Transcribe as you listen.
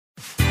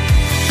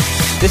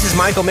This is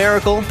Michael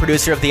Miracle,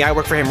 producer of the I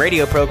Work For Him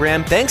radio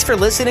program. Thanks for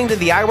listening to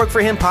the I Work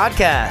For Him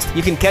podcast.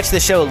 You can catch the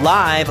show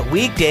live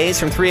weekdays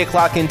from 3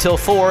 o'clock until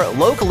 4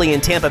 locally in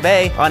Tampa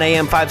Bay on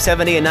AM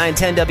 570 and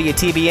 910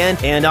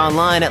 WTBN and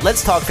online at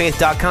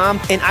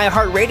letstalkfaith.com and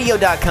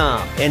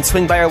iHeartRadio.com. And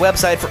swing by our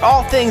website for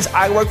all things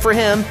I Work For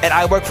Him at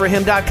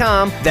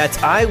iWorkForHim.com. That's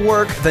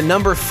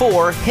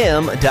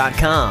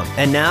iWorkThe4Him.com.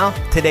 And now,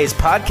 today's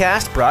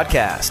podcast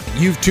broadcast.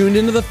 You've tuned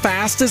into the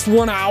fastest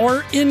 1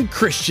 hour in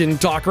Christian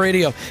talk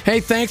radio. Hey,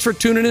 thanks for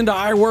tuning in to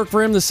I Work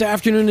For Him this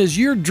afternoon. As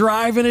you're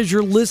driving, as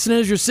you're listening,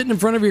 as you're sitting in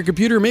front of your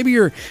computer, maybe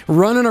you're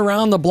running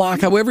around the block,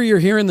 however you're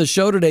hearing the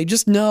show today,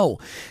 just know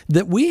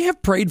that we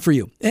have prayed for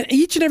you. And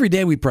each and every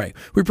day we pray.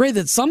 We pray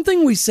that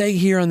something we say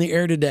here on the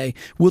air today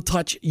will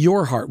touch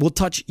your heart, will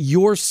touch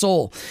your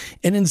soul,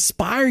 and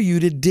inspire you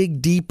to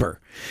dig deeper.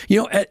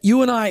 You know,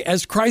 you and I,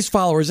 as Christ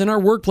followers in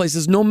our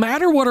workplaces, no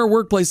matter what our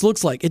workplace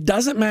looks like, it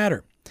doesn't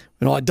matter.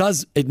 You know,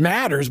 it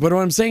matters, but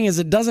what I'm saying is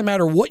it doesn't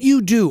matter what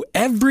you do.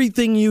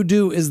 Everything you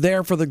do is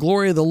there for the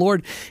glory of the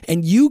Lord,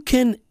 and you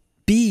can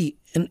be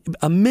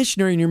a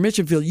missionary in your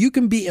mission field. You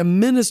can be a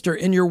minister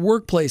in your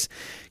workplace.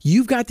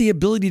 You've got the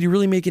ability to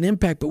really make an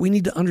impact, but we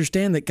need to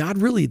understand that God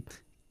really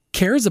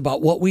cares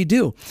about what we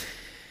do.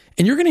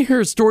 And you're going to hear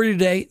a story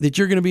today that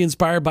you're going to be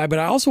inspired by. But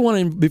I also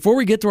want to, before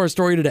we get to our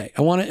story today,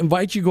 I want to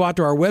invite you to go out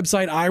to our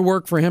website,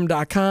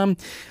 iWorkForHim.com,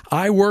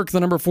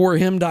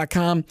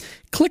 iWorkThe4Him.com.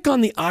 Click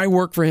on the I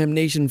Work For Him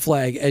Nation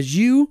flag. As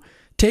you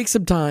take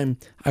some time,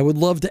 I would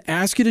love to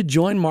ask you to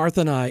join Martha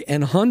and I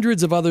and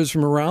hundreds of others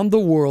from around the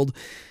world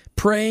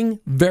praying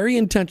very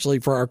intentionally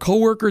for our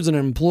coworkers and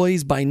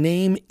employees by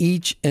name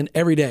each and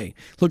every day,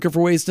 looking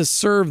for ways to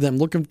serve them,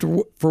 looking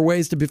for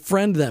ways to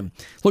befriend them,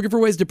 looking for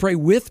ways to pray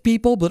with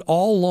people, but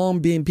all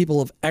along being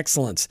people of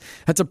excellence.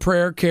 That's a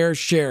prayer, care,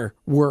 share,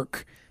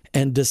 work,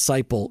 and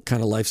disciple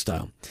kind of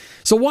lifestyle.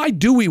 So why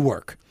do we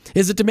work?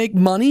 Is it to make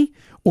money,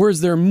 or is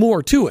there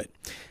more to it?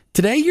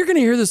 Today, you're going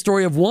to hear the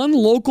story of one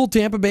local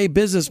Tampa Bay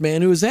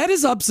businessman who has had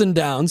his ups and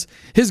downs,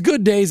 his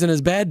good days and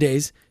his bad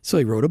days, so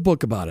he wrote a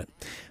book about it.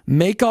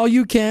 Make All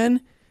You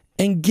Can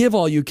and Give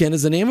All You Can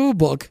is the name of a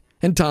book,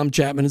 and Tom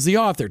Chapman is the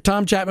author.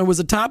 Tom Chapman was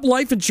a top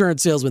life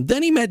insurance salesman.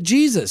 Then he met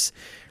Jesus,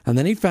 and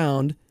then he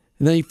founded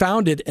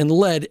and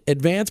led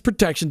Advanced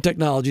Protection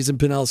Technologies in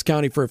Pinellas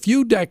County for a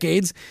few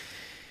decades.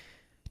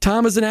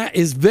 Tom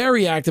is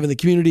very active in the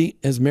community,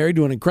 is married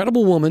to an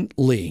incredible woman,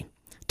 Lee.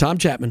 Tom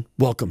Chapman,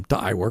 welcome to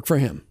I Work For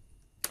Him.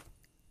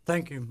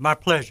 Thank you. My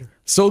pleasure.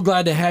 So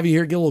glad to have you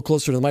here. Get a little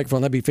closer to the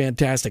microphone. That'd be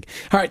fantastic.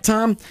 All right,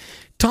 Tom,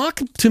 talk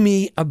to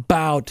me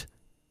about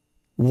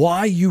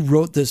why you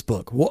wrote this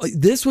book. Well,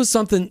 this was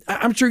something,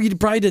 I'm sure you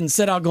probably didn't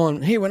set out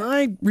going, hey, when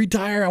I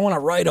retire, I want to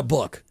write a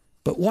book.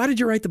 But why did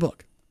you write the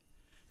book?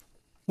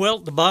 Well,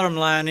 the bottom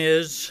line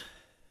is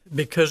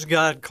because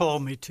God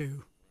called me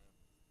to.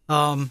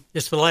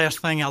 It's the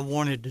last thing I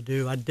wanted to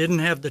do. I didn't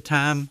have the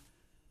time.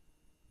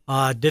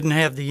 I didn't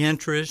have the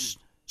interest.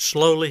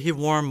 Slowly, he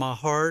warmed my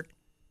heart.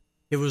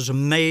 It was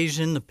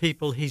amazing the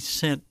people he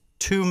sent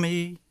to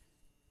me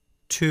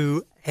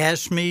to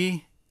ask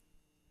me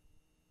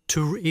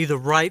to either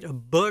write a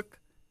book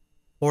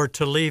or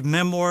to leave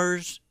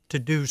memoirs, to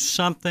do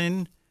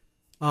something.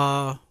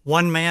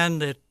 One man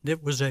that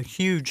was a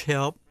huge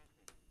help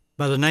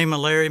by the name of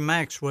Larry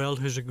Maxwell,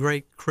 who's a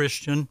great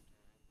Christian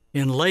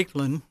in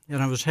Lakeland,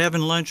 and I was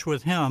having lunch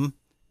with him,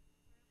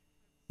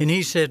 and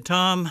he said,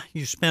 Tom,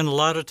 you spend a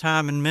lot of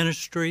time in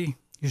ministry,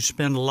 you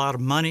spend a lot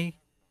of money,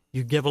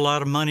 you give a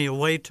lot of money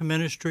away to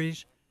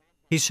ministries.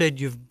 He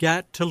said, you've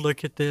got to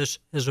look at this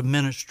as a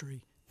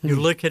ministry. You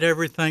look at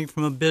everything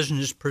from a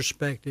business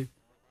perspective.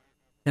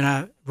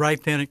 And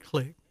right then it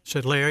clicked. I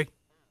said, Larry,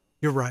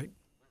 you're right.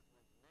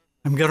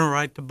 I'm going to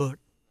write the book.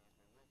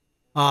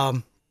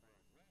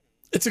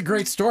 It's a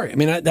great story. I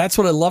mean, that's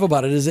what I love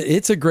about it, is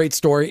it's a great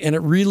story, and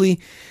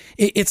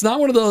it's not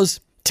one of those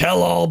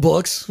tell-all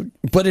books,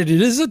 but it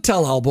is a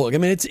tell-all book. I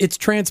mean, it's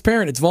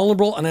transparent, it's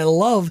vulnerable, and I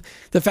love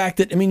the fact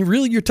that, I mean,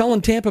 really you're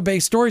telling Tampa Bay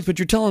stories, but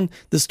you're telling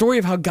the story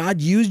of how God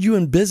used you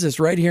in business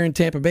right here in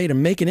Tampa Bay to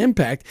make an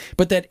impact,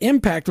 but that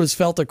impact was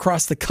felt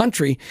across the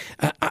country.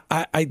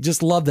 I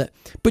just love that.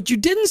 But you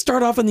didn't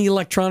start off in the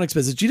electronics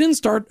business. You didn't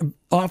start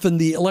off in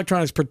the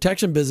electronics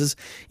protection business.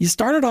 You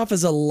started off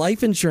as a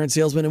life insurance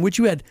salesman in which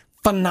you had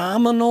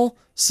phenomenal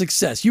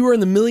success. You were in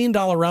the $1 Million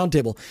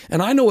Roundtable.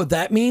 And I know what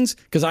that means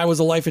because I was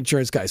a life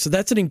insurance guy. So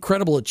that's an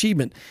incredible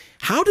achievement.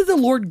 How did the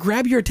Lord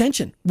grab your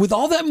attention with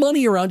all that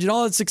money around you and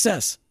all that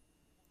success?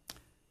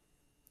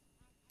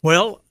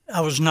 Well,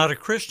 I was not a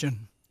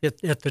Christian at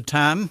the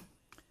time.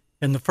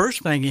 And the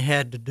first thing he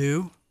had to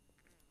do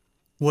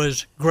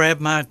was grab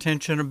my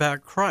attention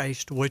about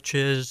Christ, which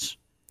is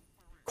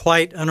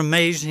quite an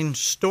amazing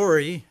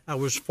story. I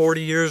was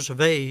 40 years of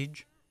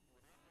age.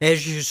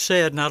 As you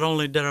said, not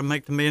only did I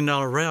make the $1 Million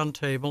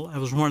Roundtable, I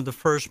was one of the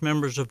first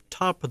members of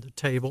Top of the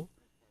Table.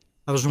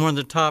 I was one of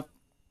the top,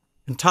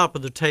 and Top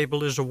of the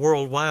Table is a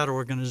worldwide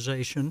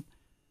organization.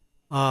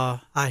 I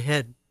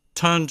had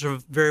tons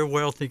of very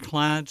wealthy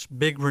clients,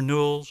 big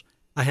renewals.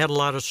 I had a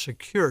lot of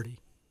security.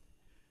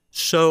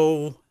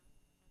 So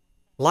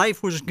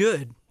life was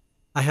good.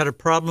 I had a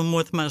problem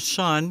with my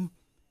son,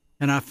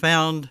 and I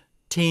found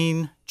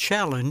Teen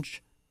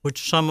Challenge,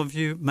 which some of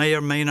you may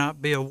or may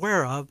not be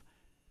aware of.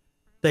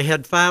 They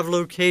had 5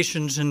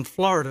 locations in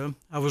Florida.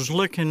 I was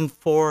looking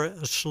for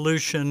a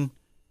solution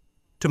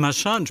to my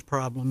son's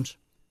problems.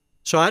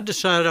 So I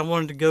decided I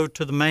wanted to go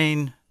to the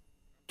main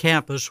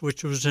campus,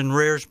 which was in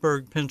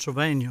Raresburg,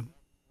 Pennsylvania.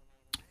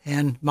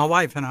 And my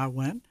wife and I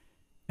went,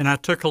 and I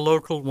took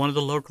one of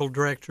the local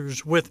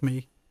directors with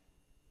me,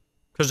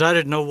 because I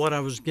didn't know what I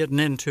was getting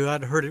into.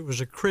 I'd heard it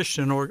was a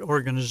Christian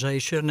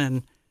organization,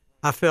 and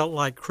I felt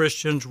like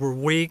Christians were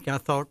weak. I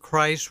thought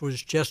Christ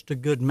was just a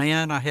good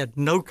man. I had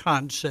no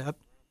concept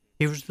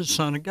he was the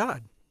Son of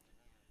God.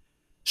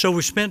 So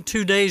we spent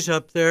 2 days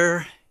up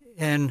there,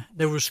 and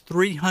there was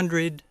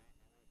 300,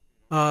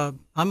 I'm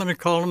going to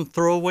call them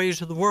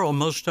throwaways of the world,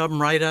 most of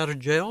them right out of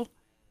jail.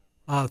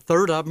 A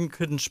third of them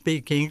couldn't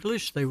speak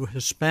English. They were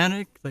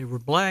Hispanic, they were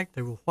black,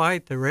 they were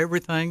white, they were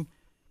everything.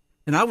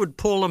 And I would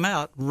pull them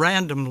out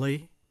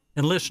randomly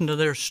and listen to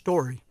their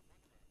story.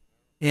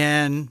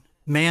 And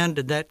man,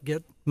 did that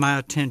get my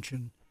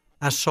attention.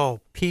 I saw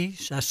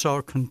peace. I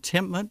saw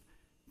contentment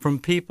from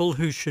people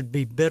who should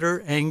be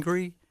bitter,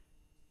 angry.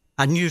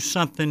 I knew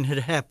something had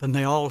happened.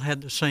 They all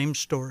had the same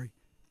story.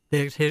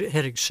 They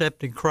had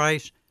accepted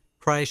Christ.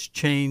 Christ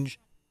changed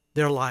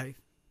their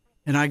life.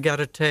 And I got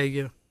to tell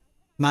you,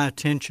 my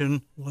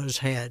attention was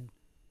had.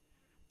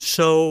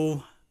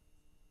 So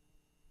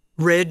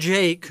Red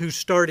Jake, who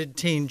started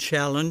Teen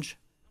Challenge,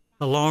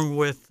 along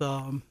with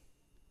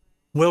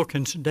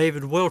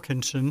David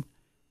Wilkinson,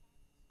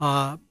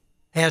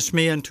 asked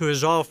me into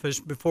his office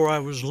before I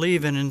was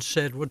leaving and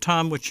said, well,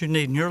 Tom, what you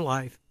need in your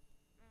life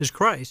is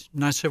Christ.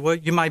 And I said, well,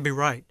 you might be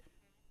right.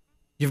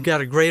 You've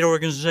got a great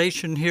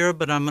organization here,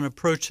 but I'm going to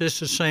approach this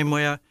the same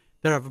way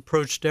that I've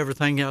approached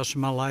everything else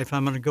in my life.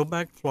 I'm going to go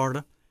back to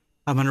Florida.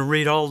 I'm going to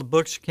read all the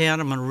books I can.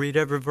 I'm going to read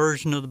every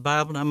version of the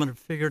Bible, and I'm going to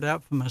figure it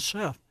out for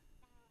myself.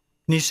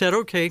 And he said,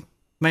 okay,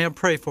 may I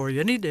pray for you?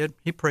 And he did.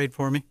 He prayed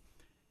for me.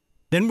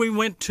 Then we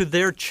went to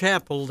their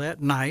chapel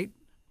that night.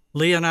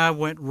 Lee and I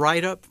went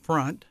right up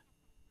front,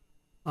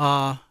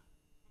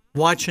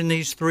 watching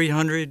these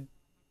 300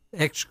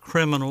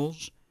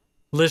 ex-criminals,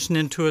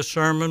 listening to a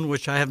sermon,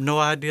 which I have no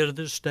idea to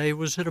this day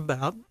was it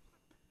about.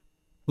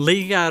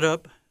 Lee got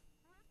up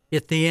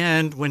at the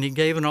end when he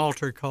gave an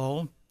altar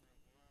call,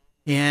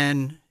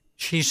 and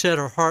she said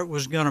her heart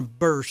was going to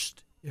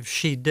burst if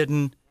she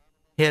didn't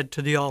head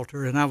to the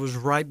altar, and I was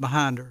right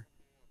behind her.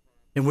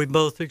 And we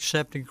both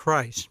accepted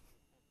Christ.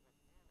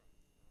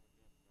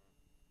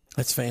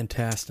 That's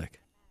fantastic.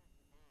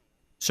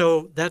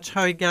 So that's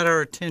how he got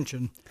our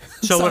attention.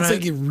 So sounds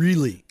like he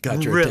really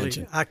got your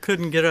attention. I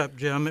couldn't get up,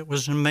 Jim. It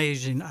was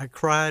amazing. I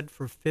cried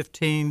for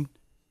 15,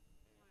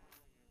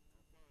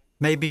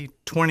 maybe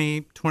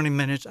 20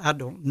 minutes. I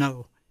don't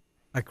know.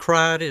 I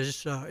cried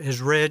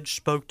as Reg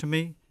spoke to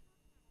me,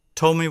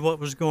 told me what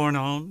was going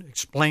on,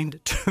 explained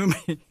it to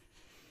me.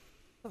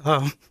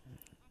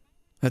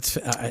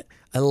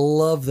 I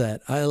love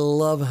that. I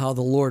love how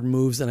the Lord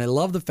moves, and I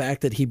love the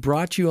fact that he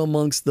brought you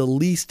amongst the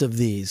least of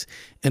these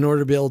in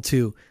order to be able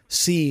to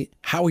see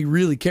how he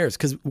really cares.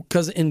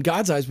 Because in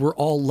God's eyes, we're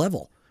all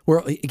level.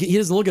 He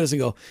doesn't look at us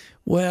and go,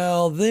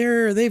 well,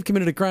 they've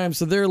committed a crime,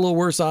 so they're a little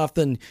worse off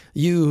than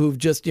you who've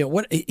just,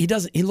 what he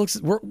doesn't. He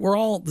looks, we're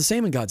all the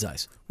same in God's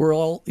eyes. We're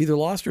all either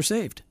lost or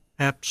saved.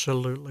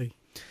 Absolutely.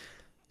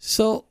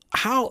 So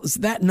how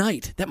that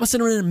night, that must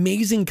have been an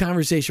amazing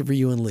conversation for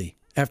you and Lee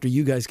after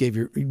you guys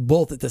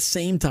both at the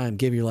same time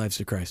gave your lives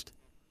to Christ.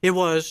 It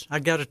was. I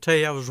got to tell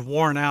you, I was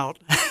worn out.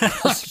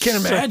 I can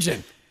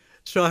imagine.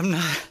 So I'm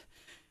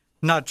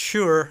not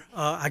sure.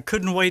 I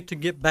couldn't wait to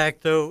get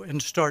back, though,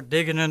 and start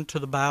digging into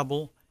the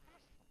Bible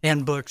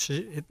and books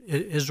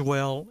as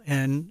well.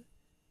 And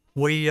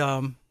we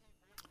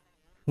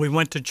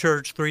went to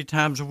church 3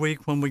 times a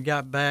week when we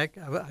got back.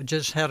 I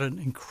just had an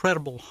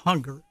incredible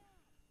hunger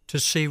to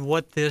see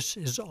what this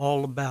is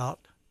all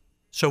about.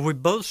 So we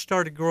both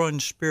started growing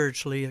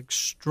spiritually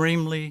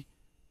extremely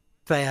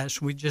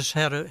fast. We just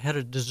had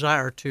a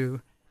desire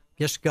to.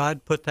 Guess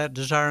God put that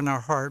desire in our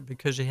heart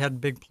because he had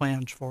big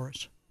plans for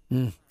us.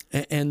 Mm.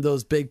 And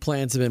those big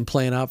plans have been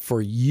playing out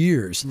for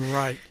years.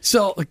 Right.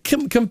 So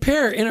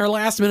compare, in our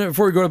last minute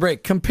before we go to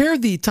break, compare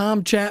the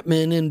Tom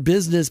Chapman in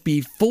business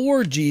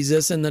before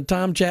Jesus and the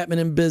Tom Chapman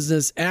in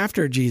business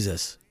after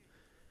Jesus.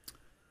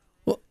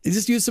 Well,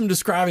 just use some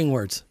describing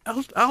words.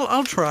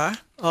 I'll try.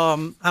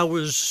 I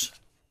was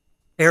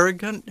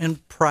arrogant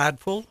and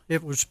prideful.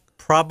 It was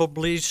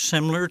probably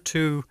similar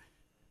to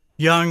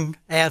young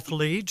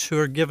athletes who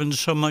are given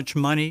so much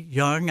money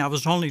young. I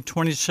was only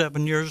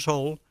 27 years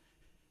old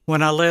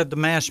when I led the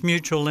Mass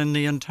Mutual in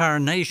the entire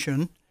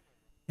nation.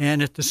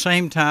 And at the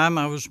same time,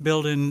 I was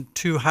building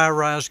 2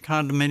 high-rise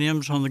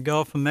condominiums on the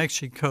Gulf of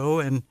Mexico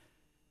and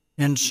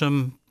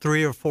some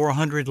 300 or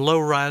 400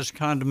 low-rise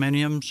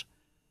condominiums.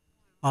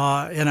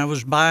 And I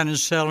was buying and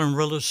selling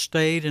real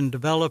estate and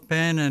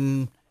developing,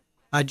 and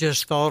I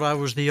just thought I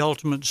was the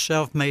ultimate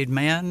self-made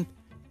man.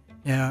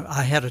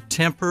 I had a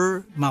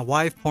temper. My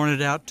wife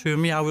pointed out to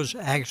me I was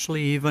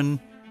actually even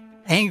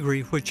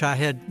angry, which I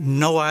had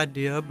no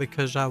idea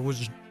because I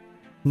was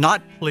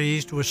not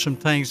pleased with some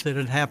things that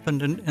had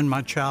happened in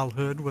my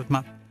childhood with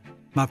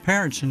my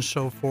parents and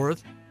so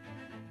forth.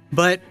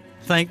 But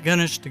thank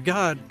goodness to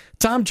God.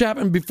 Tom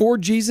Chapman before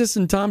Jesus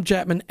and Tom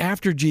Chapman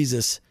after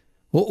Jesus.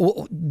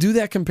 We'll do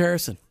that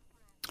comparison.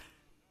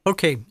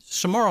 Okay,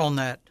 some more on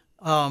that.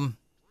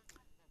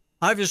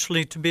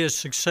 Obviously, to be as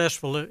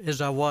successful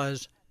as I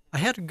was, I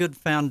had a good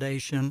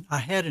foundation. I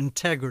had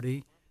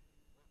integrity.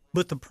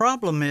 But the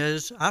problem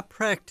is I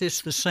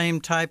practice the same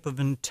type of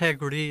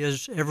integrity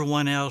as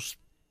everyone else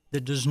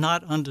that does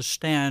not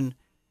understand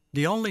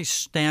the only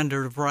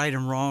standard of right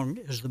and wrong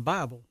is the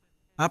Bible.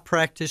 I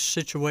practice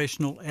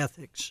situational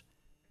ethics,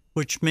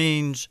 which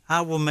means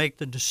I will make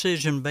the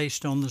decision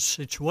based on the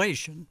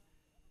situation.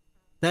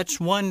 That's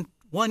one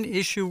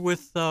issue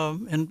with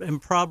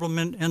and problem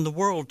in the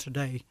world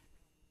today.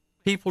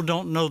 People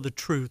don't know the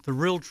truth. The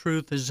real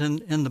truth is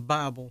in the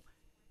Bible.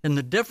 And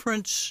the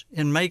difference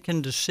in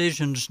making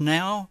decisions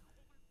now,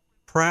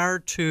 prior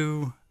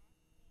to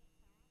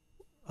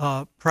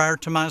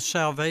my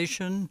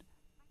salvation,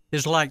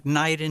 is like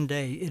night and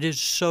day. It is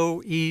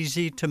so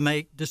easy to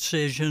make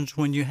decisions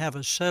when you have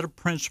a set of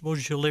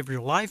principles you live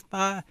your life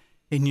by,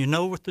 and you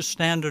know what the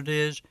standard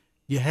is.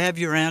 You have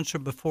your answer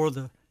before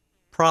the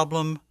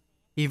problem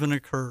even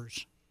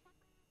occurs.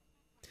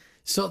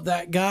 So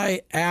that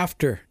guy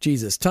after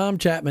Jesus, Tom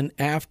Chapman,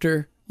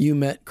 after you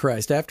met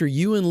Christ, after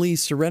you and Lee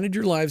surrendered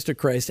your lives to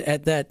Christ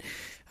at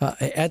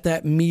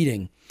that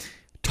meeting,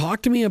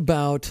 talk to me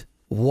about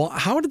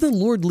how did the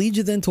Lord lead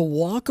you then to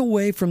walk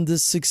away from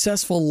this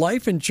successful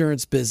life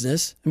insurance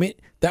business? I mean,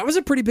 that was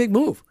a pretty big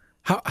move.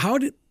 How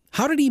did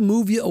he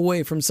move you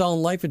away from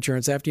selling life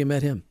insurance after you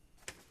met him?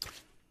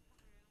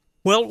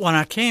 Well, when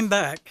I came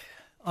back,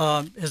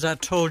 as I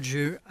told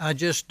you, I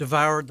just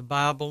devoured the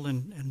Bible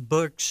and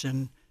books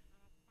and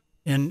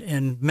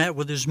met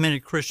with as many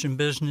Christian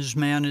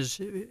businessmen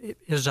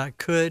as I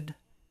could.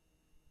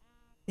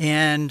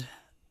 And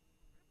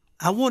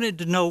I wanted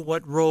to know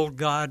what role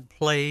God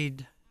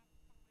played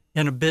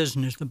in a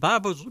business. The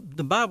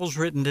Bible's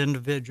written to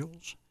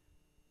individuals.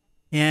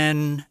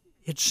 And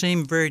it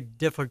seemed very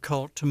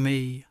difficult to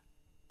me,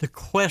 the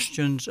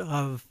questions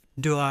of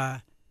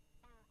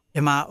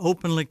am I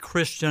openly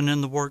Christian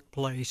in the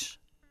workplace?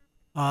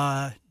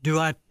 Do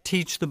I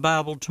teach the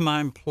Bible to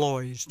my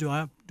employees? Do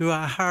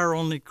I hire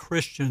only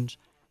Christians?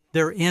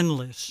 They're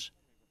endless.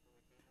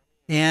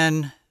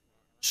 And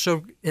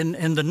so,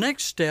 and the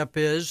next step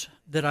is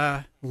that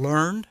I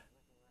learned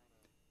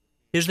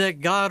is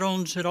that God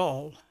owns it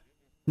all,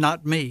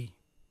 not me.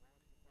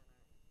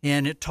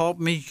 And it taught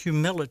me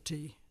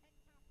humility.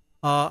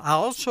 I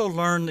also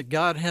learned that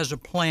God has a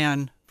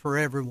plan for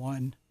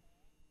everyone.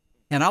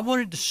 And I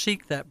wanted to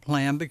seek that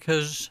plan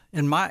because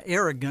in my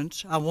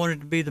arrogance, I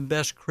wanted to be the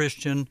best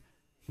Christian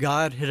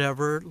God had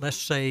ever, let's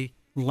say,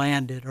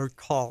 landed or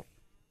caught,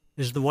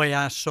 is the way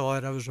I saw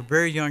it. I was a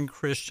very young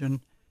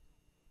Christian.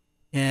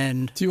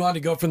 And so you wanted to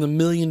go from the $1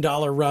 Million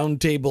Round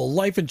Table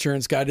life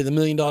insurance guy to the $1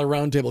 Million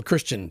Round Table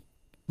Christian.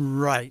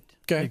 Right.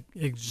 Okay.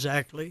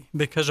 Exactly.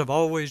 Because I've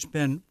always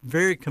been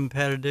very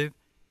competitive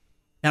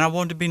and I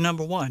wanted to be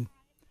number one.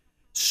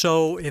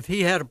 So if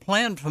he had a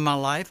plan for my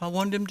life, I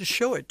wanted him to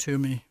show it to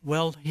me.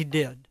 Well, he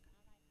did.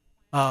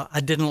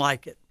 I didn't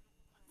like it.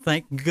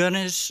 Thank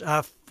goodness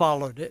I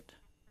followed it.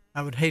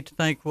 I would hate to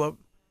think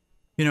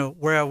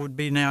where I would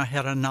be now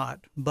had I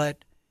not.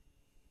 But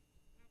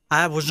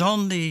I was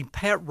on the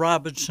Pat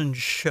Robertson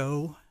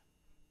show,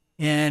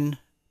 and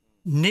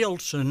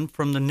Nielsen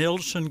from the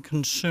Nielsen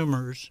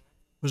Consumers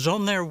was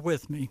on there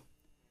with me,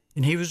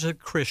 and he was a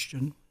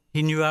Christian.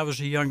 He knew I was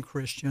a young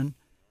Christian.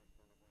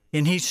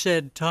 And he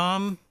said,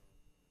 Tom,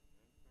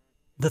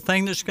 the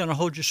thing that's going to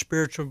hold your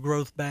spiritual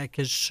growth back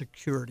is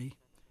security.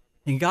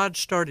 And God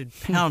started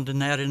pounding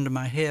that into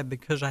my head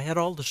because I had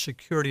all the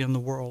security in the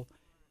world.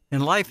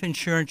 In life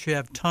insurance, you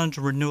have tons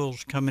of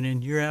renewals coming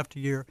in year after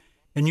year,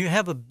 and you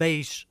have a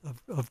base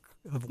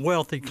of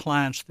wealthy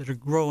clients that are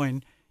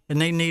growing,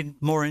 and they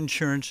need more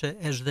insurance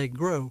as they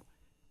grow.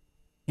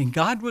 And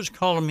God was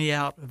calling me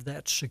out of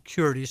that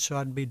security so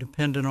I'd be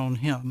dependent on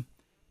him.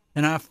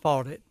 And I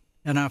fought it,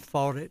 and I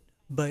fought it.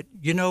 But,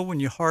 when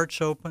your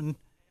heart's open,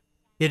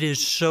 it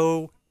is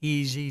so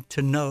easy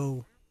to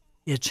know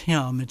it's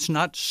him. It's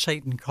not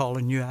Satan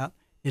calling you out.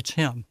 It's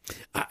him.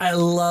 I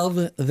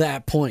love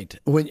that point.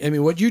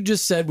 What you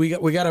just said, we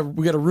got to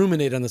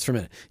ruminate on this for a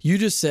minute. You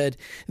just said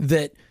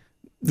that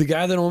the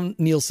guy that owned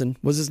Nielsen,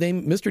 was his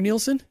name Mr.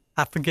 Nielsen?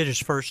 I forget his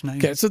first name.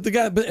 Okay, so the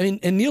guy,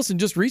 and Nielsen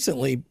just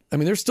recently,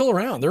 they're still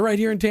around. They're right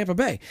here in Tampa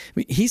Bay.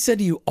 He said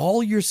to you,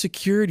 all your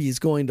security is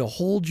going to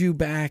hold you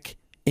back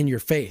in your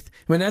faith.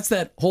 That's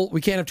that whole, we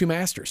can't have two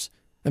masters.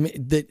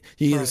 That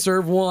you either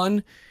serve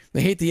one,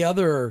 they hate the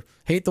other, or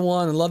hate the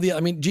one and love the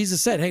other.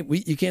 Jesus said, hey,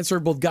 you can't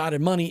serve both God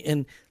and money.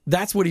 And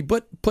that's what he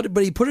put it,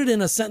 but he put it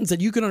in a sentence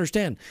that you can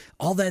understand.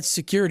 All that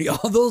security,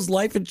 all those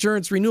life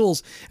insurance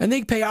renewals, and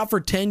they pay out for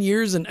 10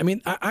 years. And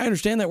I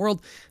understand that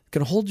world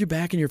can hold you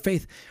back in your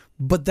faith,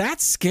 but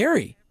that's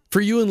scary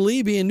for you and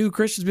Lee being new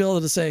Christians, be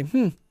able to say,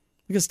 we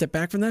can step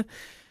back from that.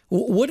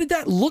 What did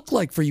that look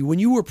like for you when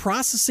you were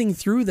processing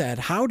through that?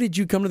 How did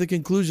you come to the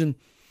conclusion,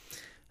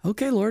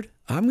 okay, Lord,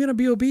 I'm going to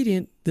be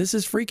obedient. This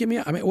is freaking me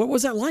out. I mean, what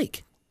was that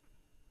like?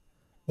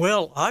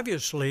 Well,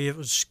 obviously it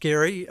was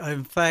scary.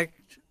 In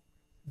fact,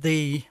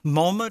 the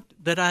moment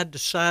that I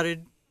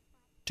decided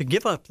to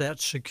give up that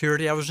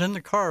security, I was in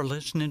the car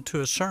listening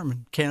to a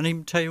sermon. Can't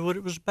even tell you what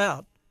it was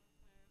about.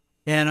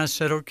 And I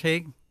said,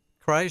 okay,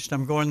 Christ,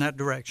 I'm going that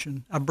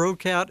direction. I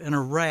broke out in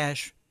a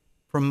rash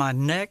from my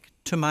neck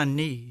to my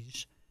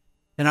knees.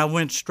 And I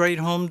went straight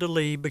home to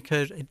Lee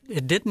because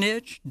it didn't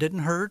itch, didn't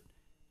hurt.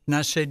 And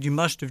I said, you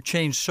must have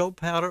changed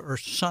soap powder or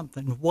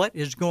something. What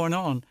is going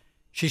on?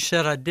 She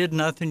said, I did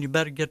nothing. You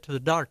better get to the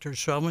doctor.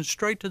 So I went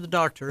straight to the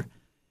doctor.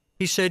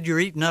 He said, you're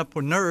eating up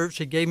with nerves.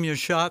 He gave me a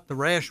shot. The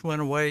rash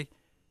went away,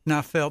 and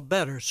I felt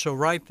better. So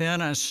right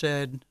then I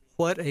said,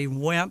 what a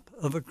wimp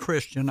of a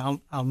Christian.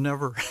 I'll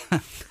never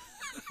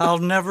I'll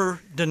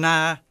never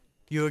deny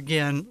you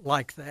again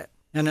like that.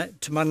 And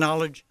to my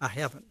knowledge, I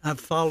haven't.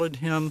 I've followed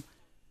him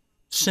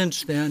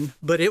since then,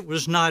 but it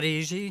was not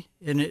easy,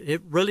 and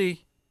it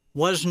really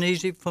wasn't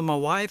easy for my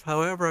wife.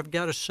 However, I've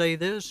got to say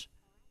this.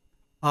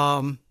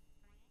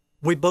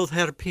 We both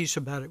had a peace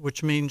about it,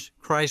 which means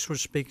Christ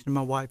was speaking to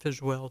my wife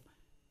as well.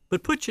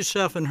 But put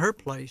yourself in her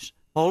place.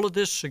 All of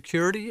this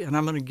security, and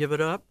I'm going to give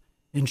it up,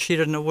 and she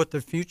doesn't know what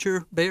the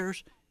future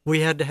bears.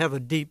 We had to have a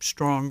deep,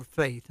 strong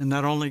faith, and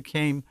that only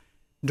came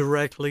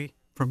directly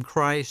from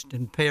Christ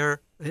and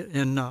prayer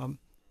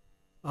and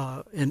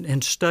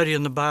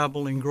studying the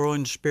Bible and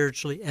growing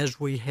spiritually as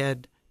we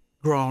had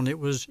grown. It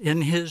was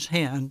in His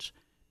hands.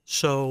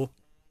 So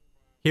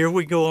here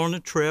we go on a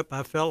trip.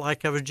 I felt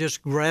like I was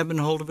just grabbing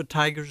hold of a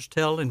tiger's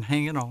tail and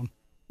hanging on.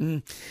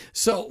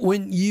 So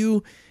when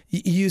you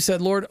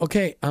said, Lord,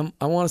 okay,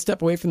 I want to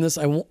step away from this.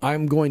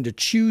 I'm going to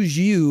choose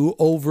you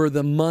over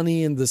the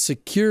money and the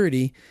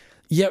security.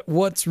 Yet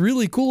what's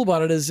really cool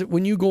about it is that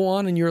when you go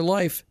on in your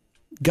life,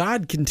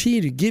 God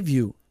continued to give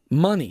you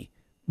money,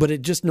 but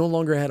it just no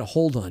longer had a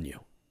hold on you.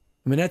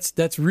 I mean, that's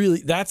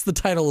the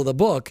title of the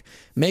book,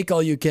 Make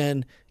All You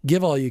Can,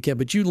 Give All You Can.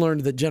 But you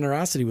learned that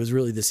generosity was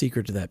really the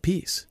secret to that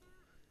peace.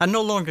 I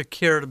no longer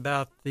cared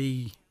about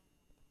the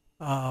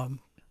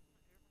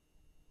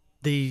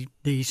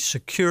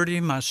security.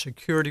 My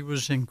security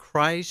was in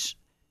Christ.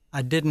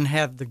 I didn't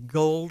have the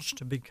goals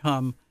to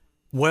become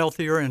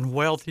wealthier and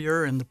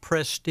wealthier and the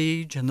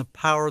prestige and the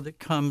power that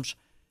comes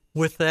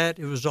with that.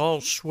 It was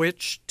all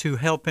switched to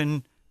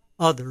helping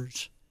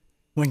others.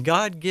 When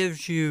God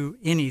gives you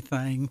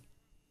anything,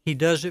 He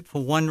does it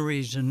for one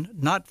reason,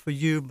 not for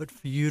you, but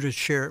for you to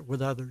share it with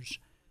others.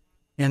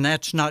 And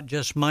that's not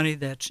just money,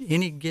 that's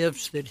any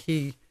gifts that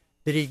He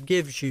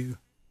gives you.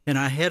 And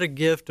I had a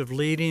gift of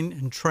leading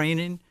and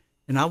training,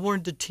 and I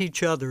wanted to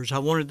teach others. I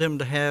wanted them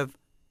to have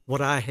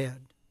what I had.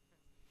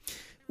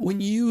 When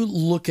you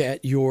look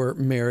at your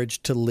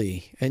marriage to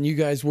Lee, and you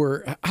guys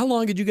how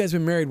long had you guys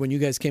been married when you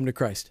guys came to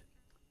Christ?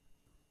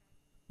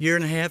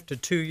 1.5 to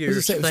 2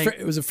 years.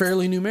 It was a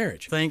fairly new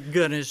marriage. Thank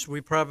goodness.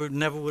 We probably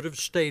never would have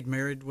stayed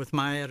married with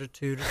my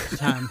attitude at the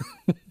time.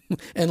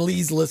 And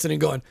Lee's listening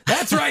going,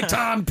 that's right,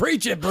 Tom,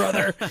 preach it,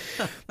 brother.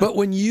 But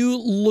when you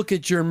look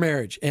at your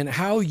marriage and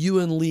how you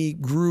and Lee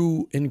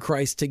grew in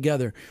Christ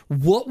together,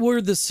 what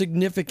were the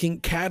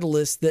significant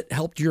catalysts that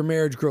helped your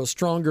marriage grow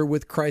stronger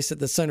with Christ at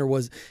the center?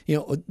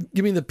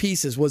 Give me the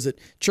pieces. Was it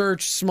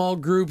church, small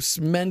groups,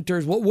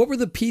 mentors? What were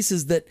the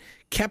pieces that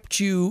kept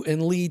you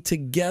and Lee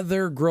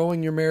together,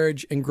 growing your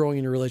marriage and growing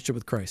in your relationship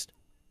with Christ?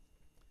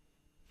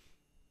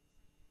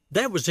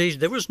 That was easy.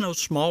 There was no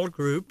small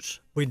groups.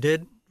 We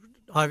did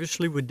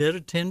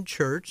attend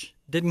church,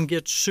 didn't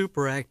get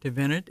super active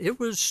in it. It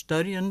was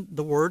studying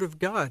the Word of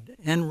God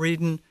and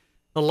reading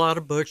a lot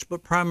of books,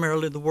 but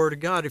primarily the Word of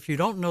God. If you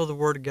don't know the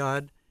Word of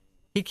God,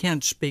 He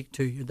can't speak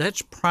to you.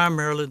 That's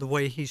primarily the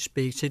way He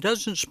speaks. He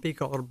doesn't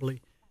speak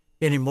audibly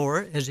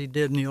anymore as He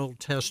did in the Old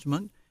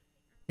Testament.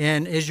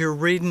 And as you're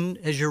reading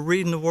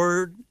the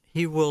Word,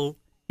 He will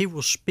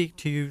speak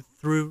to you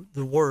through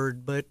the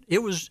Word. But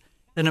it was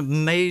an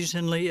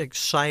amazingly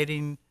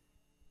exciting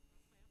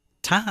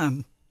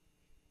time,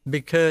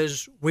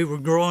 because we were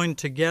growing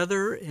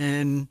together,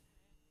 and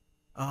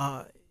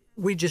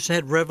we just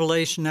had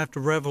revelation after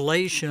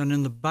revelation,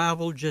 and the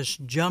Bible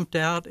just jumped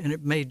out, and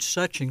it made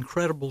such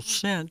incredible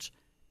sense.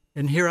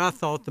 And here I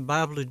thought the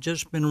Bible had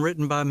just been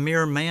written by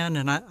mere man,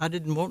 and I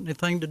didn't want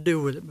anything to do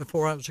with it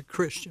before I was a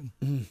Christian.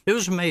 It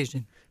was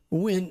amazing.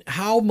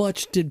 How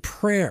much did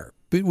prayer,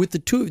 with the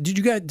two,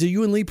 do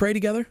you and Lee pray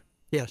together?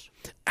 Yes.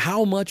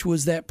 How much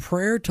was that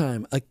prayer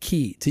time a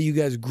key to you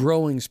guys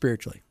growing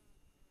spiritually?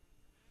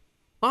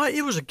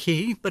 It was a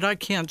key, but I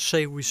can't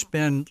say we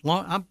spend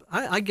long.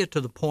 I get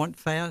to the point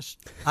fast.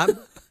 I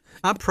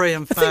pray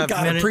in 5 minutes. I think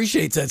God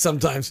appreciates that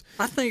sometimes.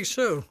 I think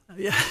so.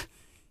 Yeah,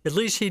 at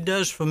least He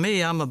does for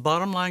me. I'm a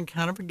bottom line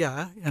kind of a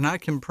guy, and I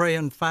can pray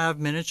in 5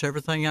 minutes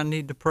everything I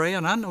need to pray.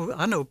 And I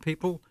know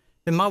people,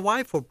 and my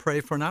wife will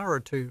pray for an hour or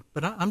two,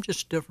 but I'm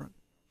just different.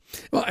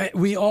 Well,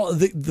 we all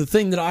the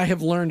thing that I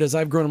have learned as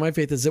I've grown in my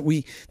faith is that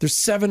there's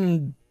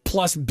 7+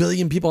 plus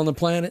billion people on the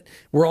planet.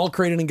 We're all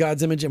created in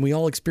God's image, and we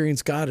all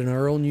experience God in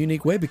our own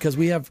unique way because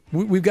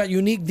we've got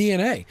unique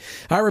DNA.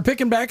 All right, we're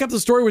picking back up the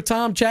story with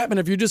Tom Chapman.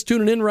 If you're just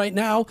tuning in right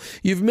now,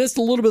 you've missed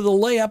a little bit of the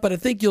layup, but I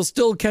think you'll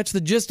still catch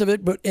the gist of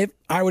it. But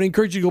I would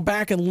encourage you to go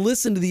back and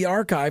listen to the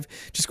archive.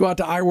 Just go out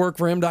to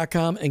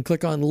iworkforhim.com and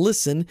click on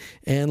listen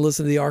and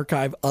listen to the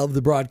archive of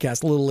the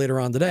broadcast a little later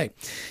on today.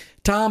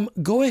 Tom,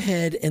 go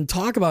ahead and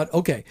talk about,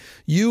 okay,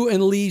 you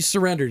and Lee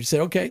surrendered. You said,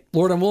 okay,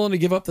 Lord, I'm willing to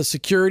give up the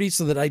security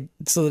so that I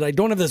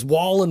don't have this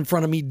wall in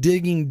front of me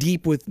digging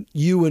deep with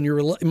you and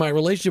my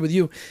relationship with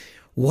you.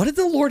 What did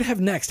the Lord have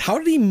next? How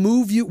did he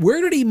move you?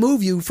 Where did he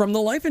move you from the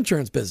life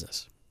insurance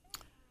business?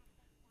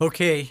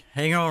 Okay,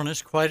 hang on.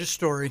 It's quite a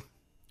story.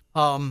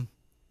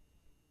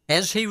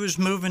 As he was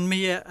moving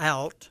me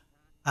out,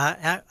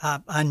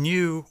 I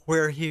knew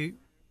where he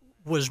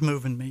was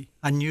moving me.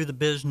 I knew the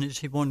business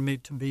he wanted me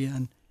to be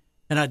in.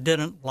 And I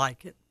didn't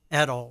like it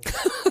at all.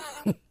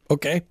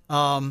 Okay.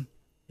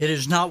 It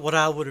is not what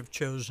I would have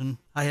chosen.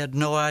 I had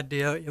no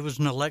idea. It was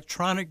an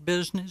electronic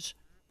business,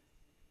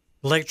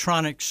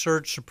 electronic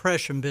surge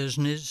suppression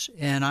business,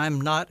 and I'm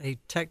not a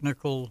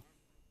technical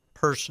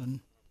person.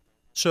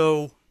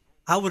 So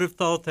I would have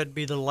thought that'd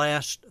be the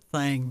last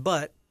thing.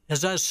 But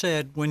as I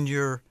said, when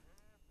your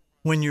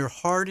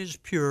heart is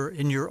pure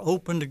and you're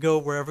open to go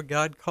wherever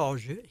God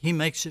calls you, he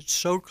makes it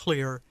so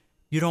clear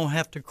you don't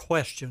have to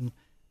question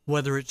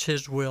whether it's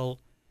his will.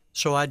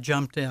 So I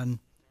jumped in.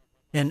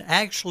 And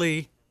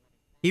actually,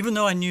 even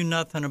though I knew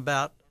nothing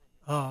about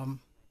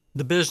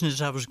the business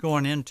I was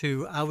going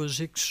into, I was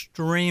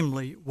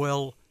extremely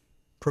well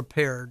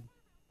prepared.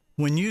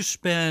 When you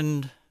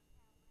spend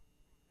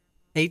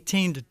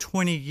 18 to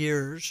 20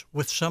 years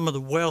with some of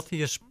the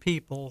wealthiest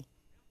people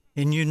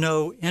and you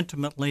know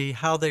intimately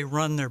how they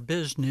run their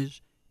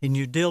business and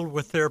you deal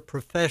with their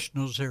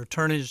professionals, their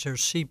attorneys, their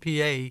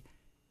CPA,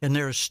 and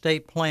their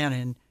estate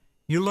planning,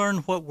 you learn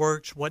what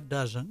works, what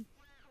doesn't.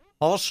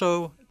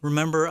 Also,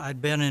 remember,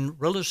 I'd been in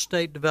real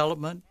estate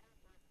development.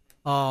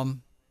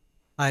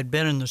 I'd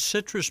been in the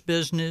citrus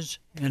business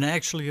and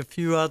actually a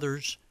few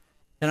others.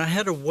 And I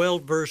had a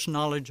well-versed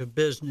knowledge of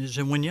business.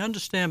 And when you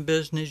understand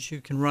business, you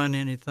can run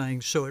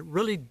anything. So it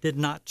really did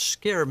not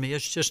scare me.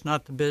 It's just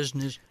not the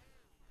business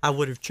I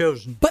would have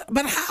chosen. But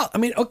how? I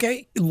mean,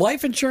 okay,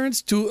 life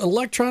insurance to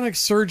electronic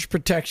surge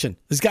protection.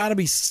 There's got to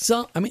be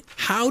some. I mean,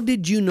 how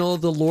did you know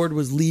the Lord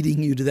was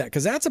leading you to that?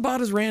 Because that's about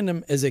as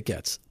random as it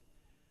gets.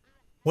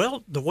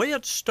 Well, the way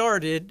it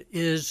started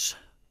is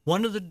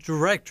one of the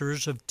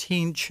directors of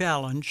Teen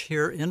Challenge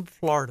here in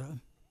Florida.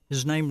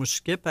 His name was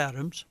Skip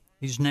Adams.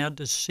 He's now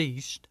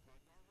deceased.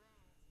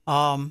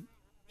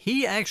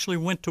 He actually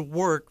went to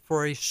work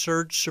for a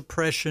surge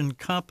suppression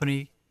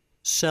company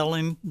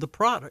selling the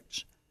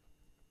products.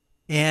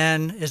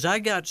 And as I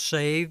got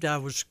saved, I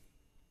was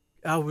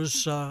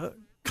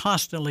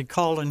constantly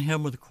calling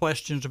him with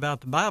questions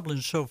about the Bible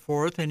and so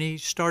forth. And he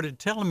started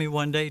telling me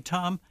one day,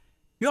 Tom,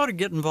 you ought to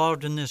get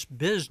involved in this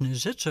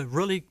business. It's a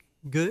really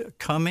good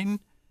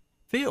coming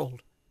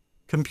field.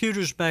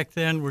 Computers back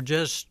then were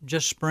just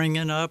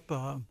springing up.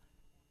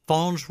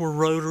 Phones were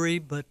rotary,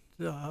 but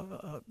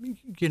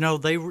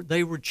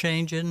they were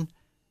changing.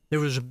 There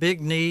was a big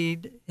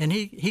need, and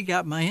he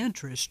got my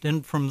interest.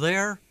 And from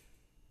there,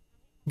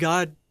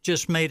 God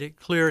just made it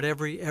clear at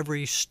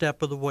every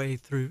step of the way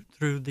through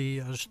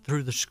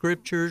the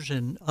scriptures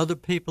and other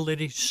people that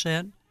he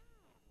sent,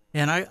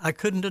 and I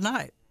couldn't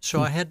deny it.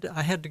 So I had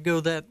to go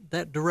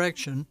that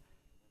direction,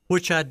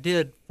 which I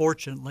did.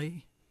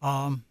 Fortunately,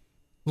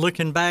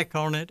 looking back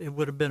on it, it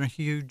would have been a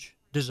huge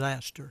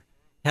disaster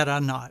had I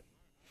not.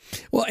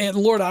 Well, and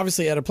the Lord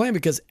obviously had a plan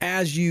because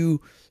as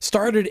you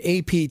started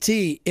APT,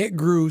 it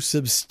grew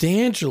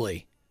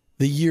substantially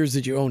the years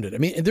that you owned it. I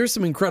mean, there's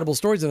some incredible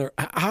stories in there.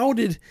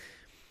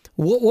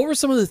 What were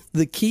some of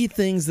the key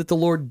things that the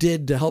Lord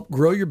did to help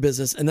grow your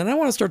business? And then I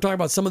want to start talking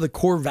about some of the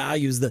core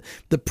values,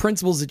 the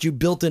principles that you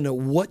built into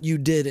what you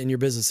did in your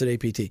business at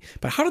APT.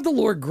 But how did the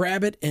Lord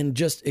grab it and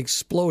just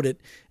explode it?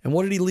 And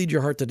what did he lead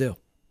your heart to do?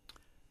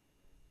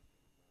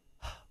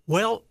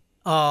 Well,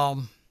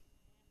 how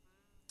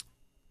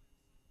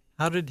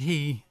did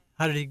he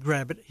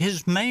grab it?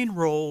 His main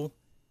role,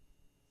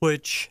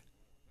 which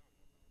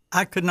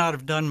I could not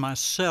have done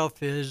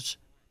myself, is,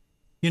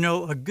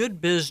 a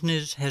good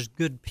business has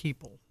good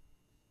people.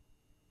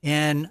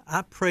 And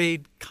I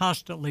prayed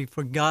constantly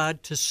for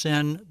God to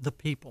send the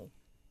people.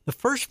 The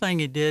first thing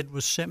he did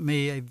was sent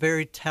me a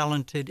very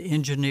talented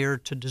engineer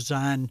to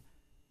design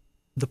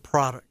the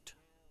product.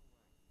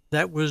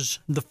 That was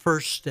the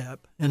first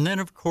step. And then,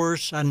 of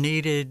course, I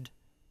needed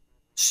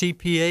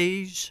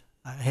CPAs.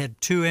 I had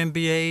 2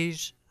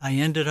 MBAs. I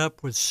ended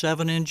up with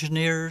 7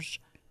 engineers,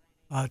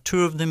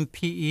 2 of them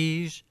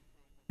PEs,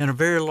 and a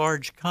very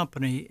large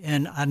company.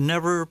 And I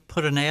never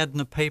put an ad in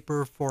the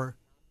paper for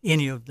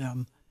any of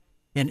them.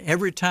 And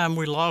every time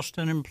we lost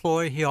an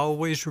employee, he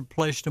always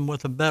replaced them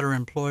with a better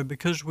employee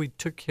because we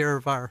took care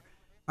of our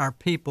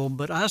people.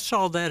 But I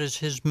saw that as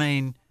his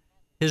main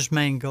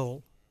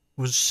goal,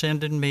 was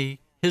sending me,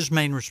 his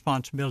main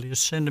responsibility is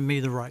sending me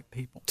the right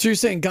people. So you're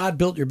saying God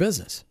built your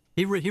business?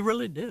 He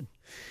really did.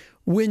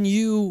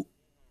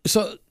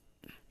 So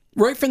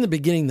right from the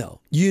beginning,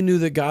 though, you knew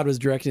that God was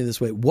directing you this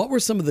way. What were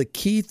some of the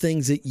key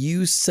things that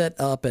you set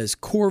up as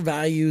core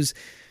values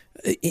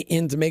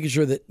into making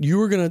sure that you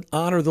were going to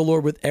honor the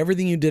Lord with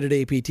everything you did at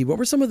APT? What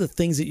were some of the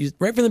things that you,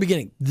 right from the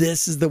beginning,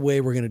 this is the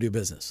way we're going to do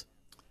business?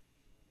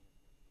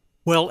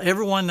 Well,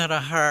 everyone that I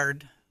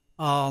hired,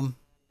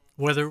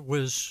 whether it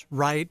was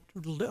right,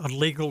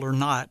 legal or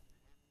not,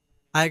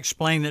 I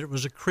explained that it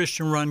was a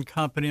Christian-run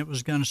company. It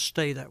was going to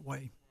stay that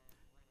way.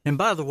 And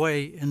by the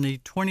way, in the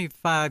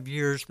 25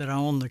 years that I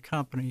owned the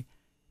company,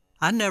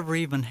 I never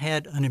even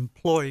had an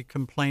employee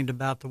complain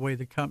about the way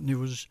the company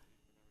was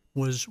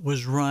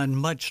run,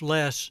 much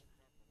less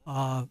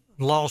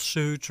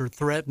lawsuits or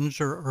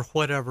threats or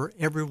whatever.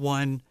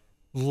 Everyone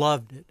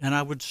loved it. And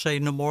I would say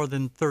no more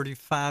than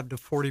 35 to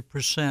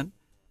 40%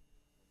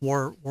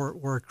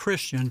 were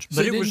Christians.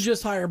 So you didn't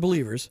just hire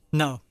believers?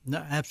 No,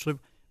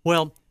 absolutely.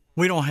 Well,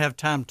 we don't have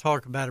time to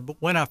talk about it, but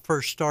when I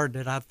first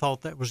started, I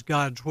thought that was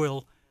God's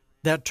will.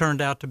 That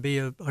turned out to be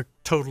a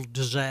total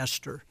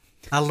disaster.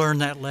 I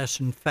learned that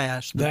lesson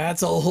fast.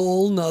 That's a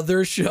whole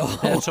nother show.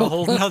 That's a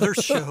whole nother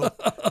show.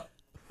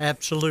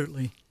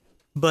 Absolutely.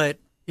 But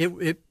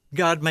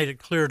God made it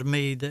clear to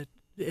me that,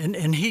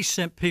 and he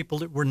sent people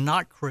that were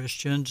not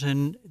Christians,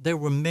 and there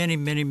were many,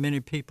 many,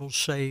 many people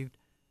saved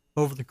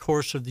over the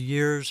course of the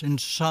years, and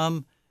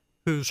some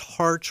whose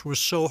hearts were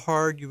so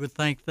hard you would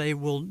think they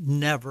will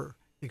never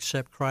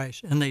accept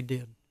Christ, and they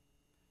did.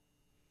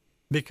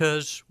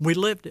 Because we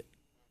lived it.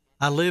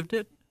 I lived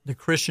it. The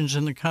Christians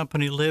in the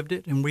company lived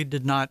it, and we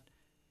did not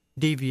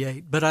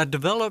deviate. But I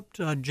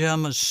developed,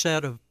 Jim, a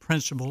set of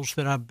principles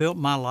that I built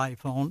my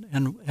life on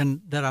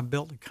and that I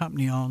built the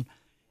company on.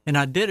 And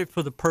I did it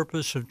for the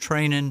purpose of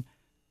training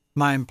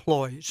my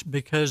employees,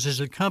 because as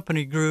the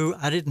company grew,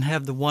 I didn't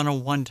have the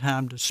one-on-one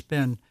time to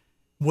spend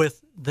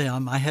with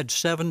them. I had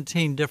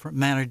 17 different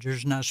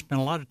managers, and I spent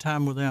a lot of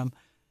time with them.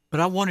 But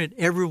I wanted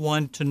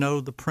everyone to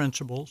know the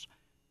principles,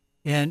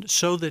 and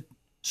so that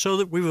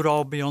we would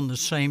all be on the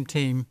same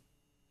team.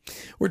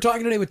 We're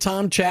talking today with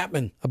Tom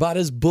Chapman about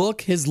his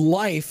book, his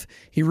life.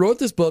 He wrote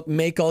this book,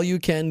 Make All You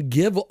Can,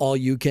 Give All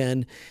You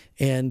Can.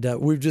 And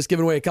we've just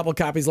given away a couple of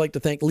copies. I'd like to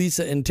thank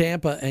Lisa in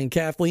Tampa and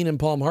Kathleen in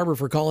Palm Harbor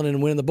for calling in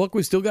and winning the book.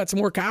 We've still got some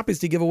more copies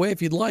to give away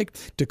if you'd like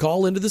to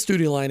call into the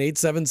studio line,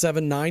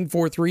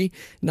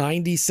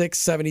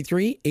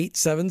 877-943-9673,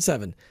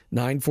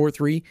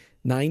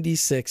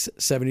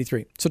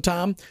 877-943-9673. So,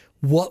 Tom,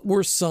 what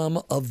were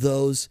some of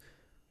those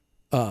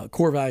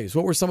core values?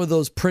 What were some of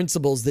those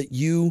principles that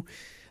you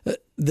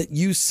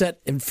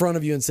set in front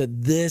of you and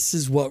said, this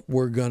is what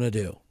we're going to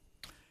do?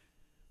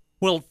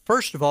 Well,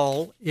 first of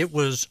all, it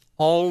was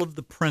all of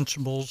the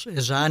principles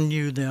as I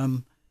knew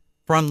them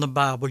from the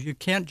Bible. You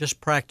can't just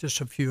practice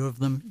a few of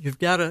them. You've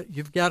got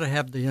to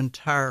have the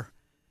entire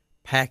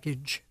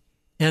package.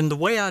 And the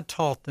way I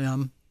taught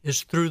them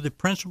is through the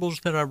principles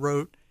that I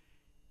wrote.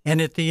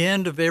 And at the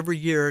end of every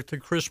year at the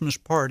Christmas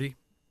party,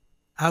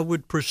 I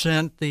would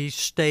present the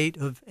state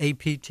of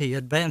APT,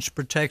 Advanced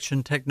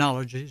Protection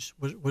Technologies,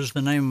 was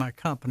the name of my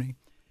company.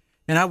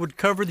 And I would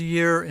cover the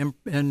year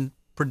and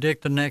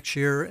predict the next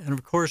year. And,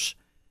 of course,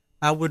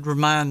 I would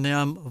remind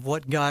them of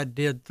what God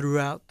did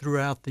throughout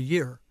the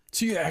year.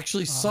 So you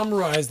actually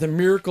summarized the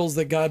miracles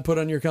that God put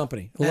on your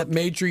company.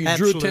 Made sure you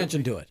absolutely. drew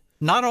attention to it.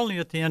 Not only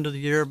at the end of the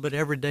year, but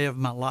every day of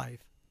my life.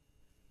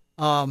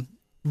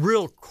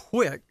 Real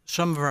quick,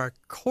 some of our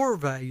core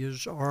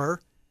values are,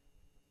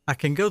 I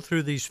can go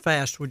through these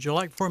fast. Would you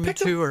like for me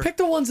to? Pick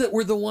the ones that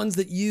were the ones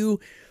that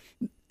you,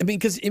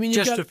 just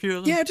a few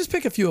of them? Yeah, just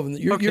pick a few of them.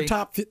 Your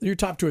top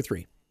 2 or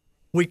 3.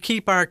 We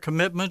keep our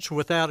commitments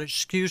without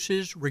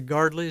excuses,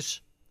 regardless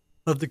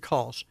of the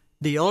cost.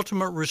 The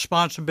ultimate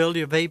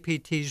responsibility of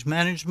APT's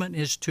management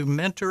is to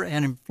mentor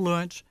and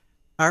influence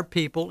our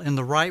people in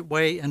the right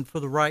way and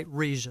for the right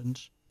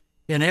reasons.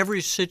 In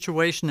every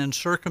situation and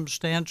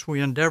circumstance,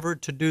 we endeavor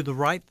to do the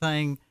right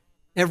thing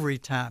every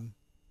time.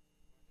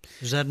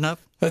 Is that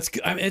enough? That's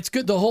good. It's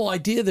good. The whole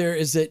idea there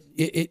is that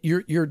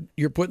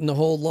you're putting the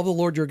whole love the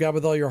Lord your God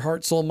with all your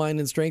heart, soul, mind,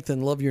 and strength,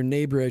 and love your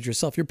neighbor as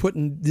yourself. You're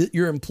putting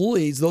your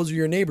employees; those are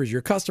your neighbors.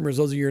 Your customers;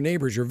 those are your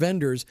neighbors. Your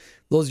vendors;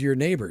 those are your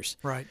neighbors.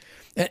 Right.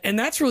 And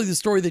that's really the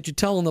story that you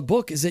tell in the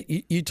book. Is that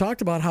you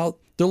talked about how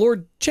the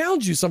Lord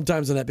challenged you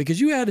sometimes in that,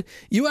 because you had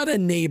a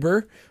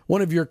neighbor,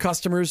 one of your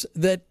customers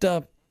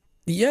that.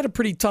 You had a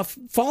pretty tough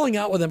falling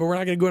out with them, but we're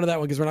not going to go into that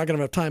one because we're not going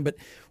to have time. But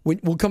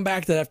we'll come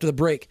back to that after the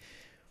break.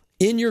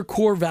 In your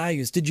core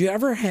values, did you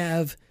ever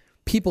have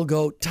people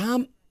go,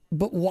 Tom,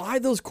 but why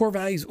those core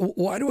values?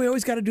 Why do we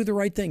always got to do the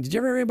right thing? Did you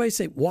ever hear anybody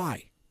say,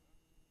 why?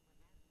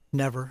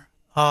 Never.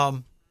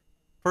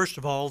 First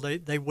of all,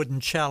 they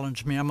wouldn't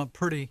challenge me. I'm a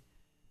pretty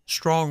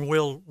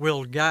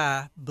strong-willed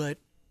guy, but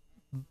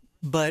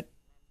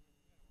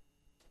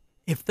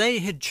if they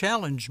had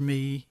challenged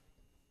me,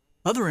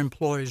 other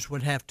employees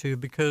would have to,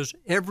 because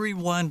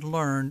everyone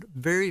learned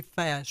very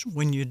fast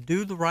when you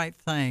do the right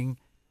thing,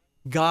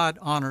 God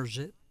honors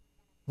it.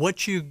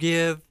 What you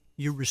give,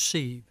 you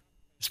receive.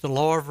 It's the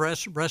law of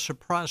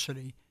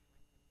reciprocity.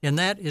 And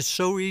that is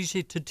so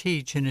easy to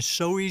teach, and it's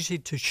so easy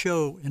to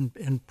show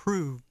and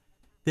prove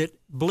that,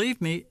 believe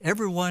me,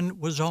 everyone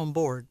was on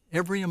board,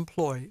 every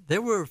employee.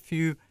 There were a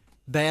few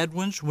bad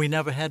ones. We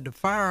never had to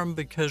fire them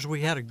because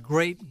we had a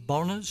great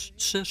bonus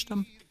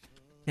system,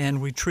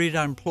 and we treated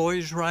our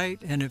employees right.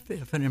 And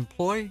if an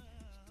employee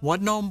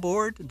wasn't on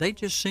board, they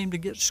just seemed to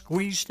get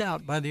squeezed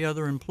out by the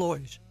other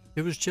employees.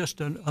 It was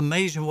just an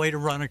amazing way to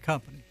run a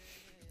company.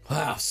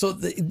 Wow. So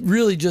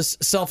really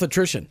just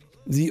self-attrition.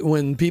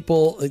 When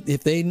people,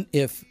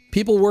 if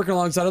people working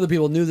alongside other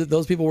people knew that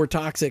those people were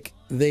toxic,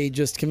 they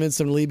just convinced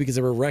them to leave because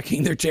they were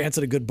wrecking their chance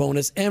at a good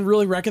bonus and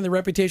really wrecking the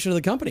reputation of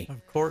the company.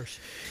 Of course.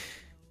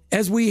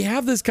 As we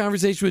have this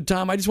conversation with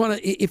Tom, I just want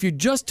to, if you're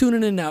just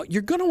tuning in now,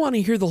 you're going to want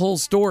to hear the whole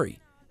story.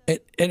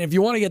 And if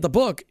you want to get the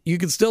book,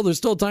 there's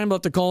still time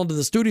left to call into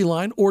the studio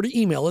line or to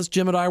email us,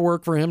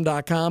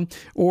 jim@iworkforhim.com,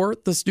 or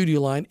the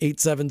studio line,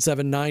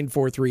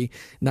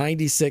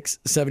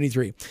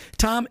 877-943-9673.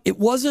 Tom, it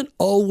wasn't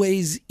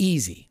always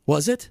easy,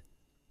 was it?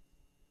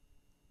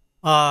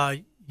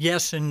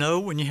 Yes and no.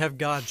 When you have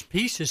God's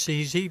peace, it's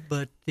easy,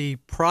 but the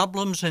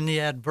problems and the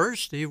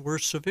adversity were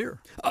severe.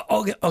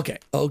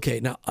 Okay.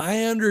 Now,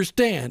 I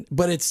understand,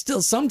 but it's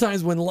still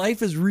sometimes when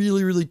life is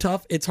really, really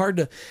tough, it's hard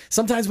to,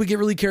 sometimes we get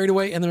really carried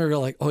away and then we're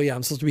like, oh yeah,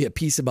 I'm supposed to be at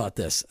peace about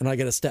this and I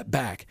got to step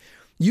back.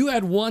 You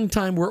had one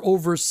time where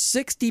over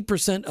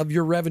 60% of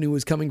your revenue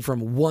was coming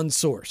from one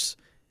source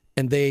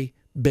and they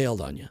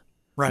bailed on you.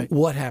 Right.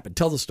 What happened?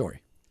 Tell the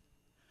story.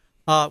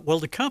 Well,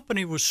 the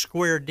company was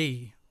Square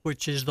D,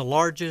 which is the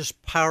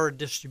largest power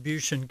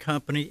distribution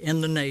company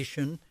in the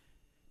nation.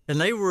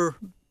 And they were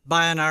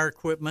buying our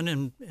equipment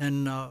and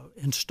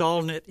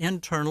installing it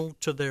internal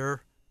to their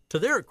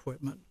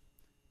equipment,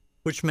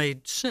 which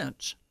made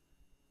sense.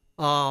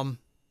 And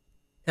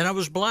I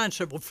was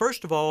blindsided. Well,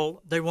 first of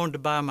all, they wanted to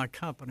buy my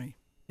company,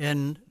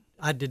 and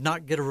I did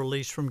not get a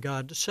release from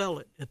God to sell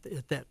it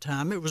at that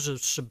time. It was a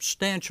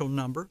substantial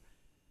number,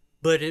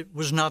 but it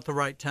was not the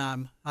right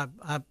time.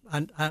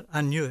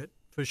 I knew it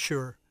for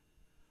sure.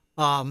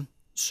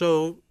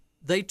 So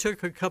they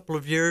took a couple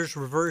of years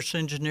reverse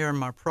engineering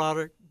my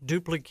product,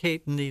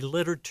 duplicating the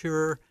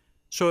literature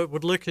so it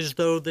would look as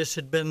though this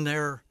had been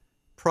their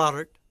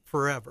product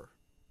forever.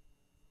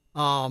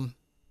 And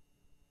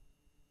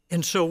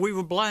so we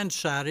were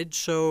blindsided.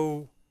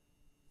 So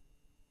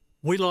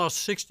we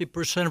lost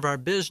 60% of our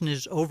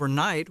business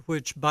overnight,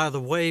 which, by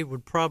the way,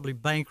 would probably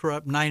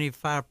bankrupt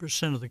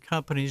 95% of the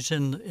companies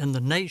in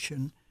the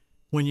nation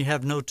when you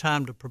have no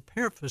time to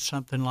prepare for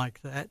something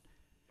like that.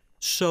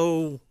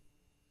 So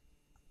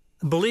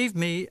believe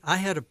me, I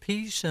had a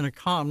peace and a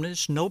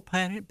calmness, no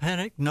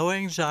panic, no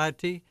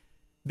anxiety,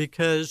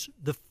 because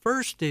the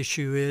first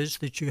issue is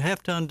that you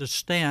have to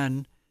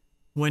understand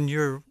when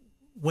you're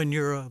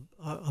a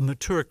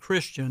mature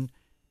Christian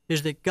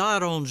is that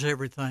God owns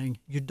everything.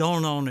 You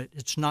don't own it.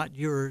 It's not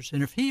yours.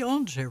 And if he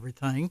owns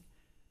everything,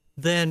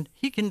 then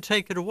he can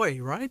take it away,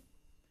 right?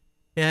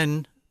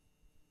 And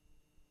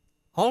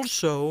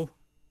also,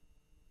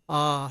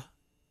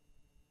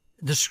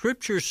 the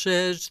scripture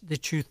says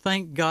that you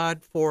thank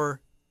God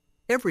for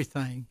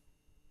everything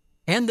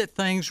and that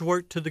things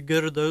work to the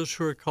good of those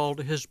who are called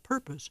to his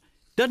purpose.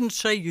 Doesn't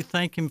say you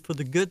thank him for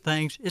the good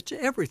things. It's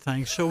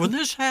everything. So when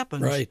this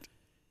happens, Right.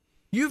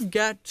 You've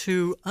got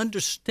to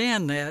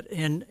understand that,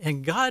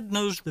 and God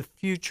knows the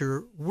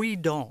future. We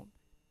don't.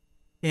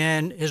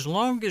 And as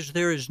long as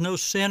there is no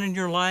sin in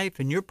your life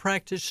and you're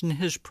practicing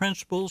his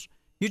principles,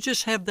 you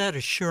just have that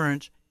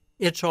assurance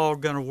it's all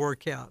going to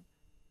work out.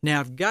 Now,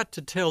 I've got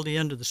to tell the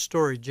end of the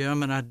story,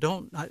 Jim,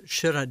 and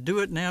should I do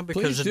it now?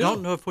 Because I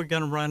don't know if we're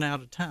going to run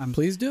out of time.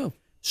 Please do.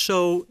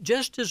 So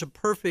just as a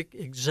perfect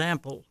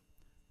example,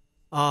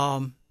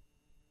 I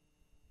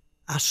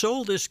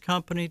sold this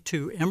company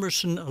to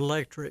Emerson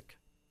Electric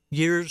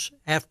years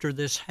after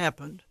this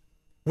happened.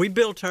 We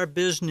built our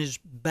business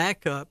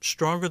back up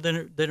stronger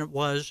than it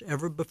was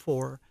ever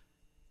before.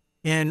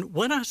 And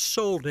when I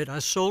sold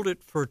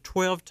it for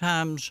 12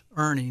 times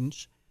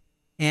earnings.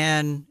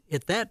 And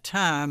at that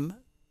time,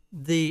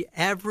 the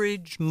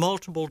average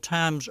multiple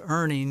times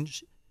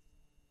earnings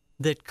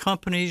that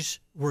companies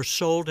were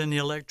sold in the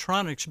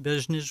electronics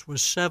business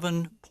was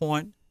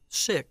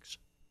 7.6.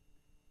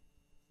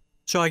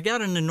 So I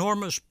got an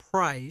enormous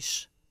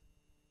price,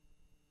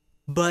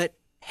 but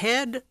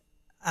had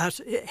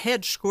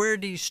Square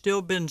D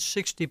still been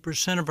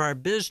 60% of our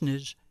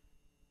business,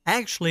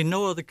 actually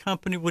no other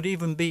company would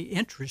even be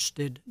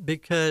interested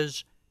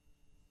because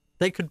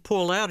they could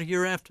pull out a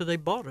year after they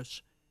bought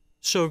us.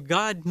 So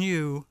God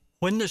knew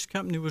when this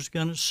company was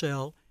going to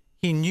sell.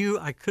 He knew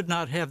I could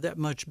not have that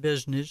much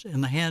business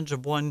in the hands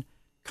of one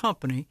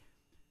company.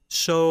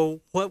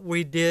 So what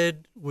we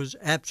did was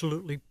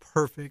absolutely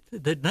perfect.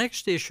 The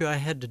next issue I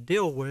had to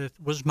deal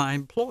with was my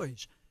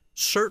employees.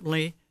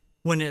 Certainly,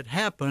 when it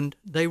happened,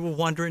 they were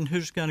wondering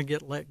who's going to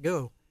get let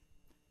go.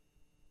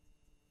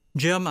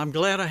 Jim, I'm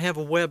glad I have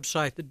a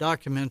website that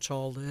documents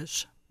all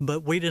this,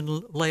 but we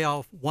didn't lay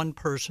off one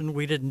person.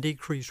 We didn't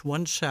decrease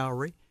one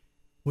salary.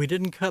 We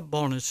didn't cut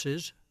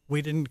bonuses.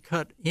 We didn't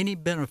cut any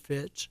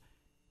benefits.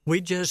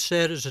 We just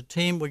said as a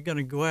team, we're going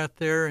to go out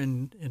there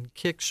and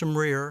kick some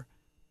rear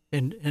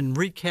and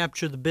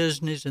recapture the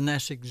business, and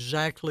that's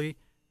exactly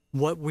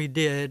what we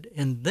did.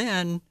 And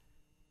then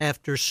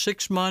after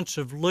 6 months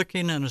of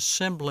looking and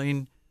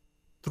assembling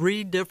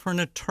 3 different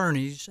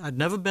attorneys, I'd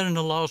never been in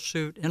a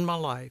lawsuit in my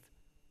life,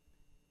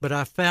 but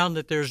I found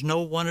that there's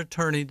no one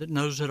attorney that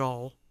knows it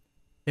all.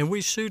 And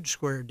we sued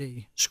Square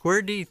D.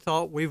 Square D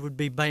thought we would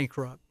be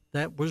bankrupt.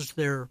 That was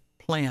their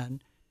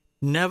plan.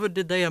 Never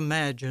did they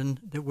imagine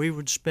that we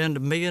would spend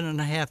 $1.5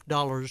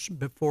 million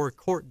before a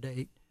court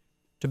date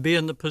to be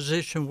in the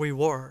position we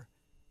were.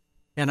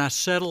 And I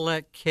settled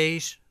that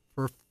case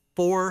for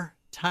 4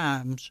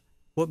 times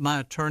what my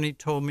attorney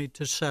told me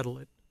to settle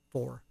it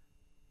for.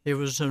 It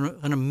was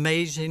an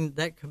amazing,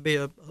 that could be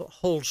a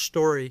whole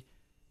story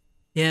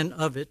in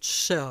of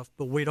itself,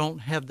 but we don't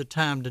have the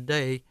time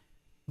today.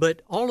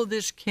 But all of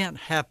this can't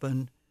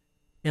happen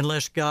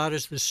unless God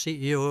is the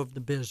CEO of the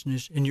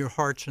business and your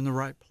heart's in the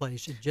right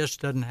place. It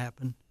just doesn't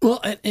happen.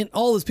 Well, and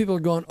all those people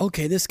are going,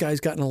 okay, this guy's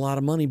gotten a lot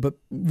of money, but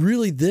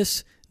really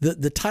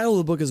the title of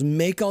the book is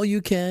Make All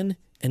You Can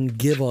and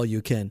Give All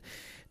You Can.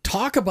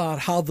 Talk about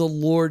how the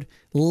Lord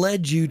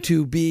led you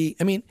to be,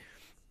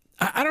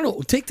 I don't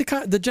know, take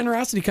the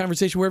generosity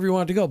conversation wherever you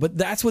want it to go, but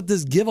that's what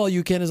this Give All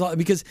You Can is all,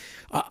 because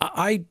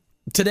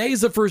today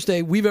is the first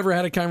day we've ever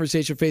had a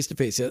conversation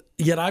face-to-face,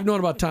 yet I've known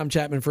about Tom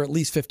Chapman for at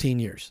least 15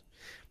 years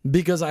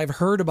because I've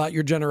heard about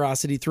your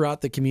generosity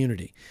throughout the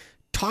community.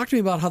 Talk to me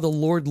about how the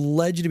Lord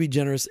led you to be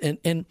generous,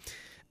 and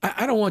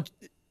I don't want...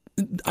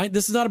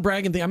 this is not a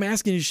bragging thing. I'm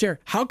asking you to share.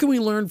 How can we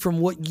learn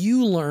from what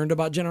you learned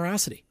about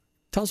generosity?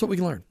 Tell us what we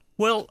can learn.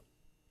 Well,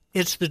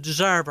 it's the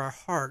desire of our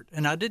heart.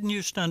 And I didn't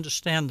used to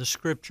understand the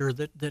scripture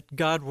that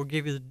God will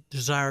give you the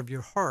desire of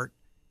your heart.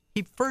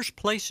 He first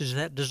places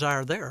that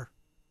desire there.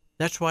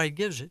 That's why he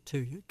gives it to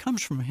you. It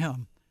comes from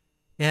him.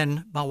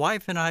 And my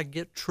wife and I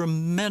get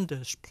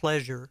tremendous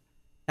pleasure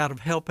out of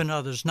helping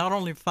others, not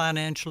only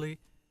financially,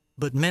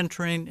 but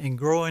mentoring and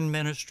growing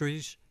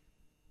ministries.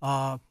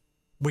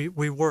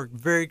 We work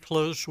very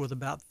close with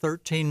about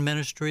 13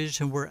 ministries,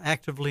 and we're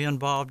actively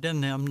involved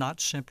in them, not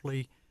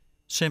simply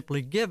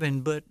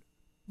giving,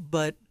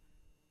 but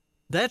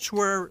that's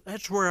where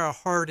our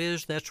heart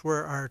is. That's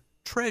where our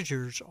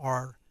treasures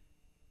are.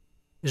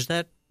 Does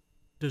that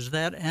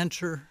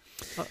answer?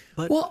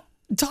 Well,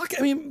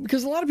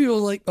 because a lot of people are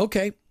like,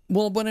 okay,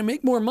 well, when I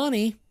make more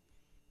money,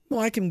 well,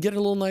 I can get a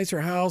little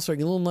nicer house or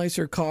get a little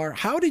nicer car.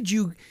 How did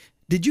you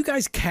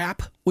guys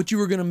cap what you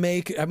were going to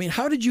make?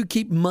 How did you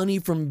keep money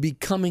from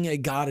becoming a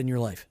god in your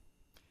life?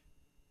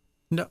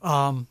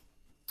 No,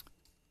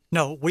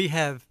 we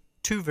have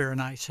 2 very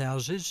nice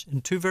houses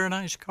and 2 very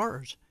nice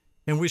cars,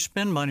 and we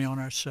spend money on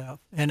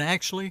ourselves. And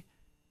actually,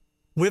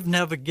 we've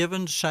never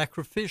given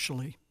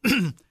sacrificially.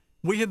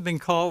 We have been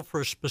called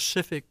for a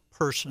specific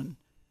person.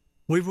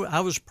 I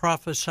was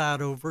prophesied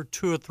over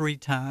 2 or 3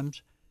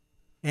 times,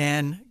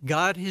 and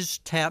God has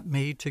tapped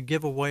me to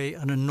give away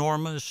an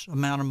enormous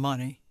amount of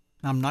money.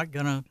 I'm not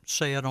going to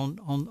say it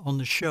on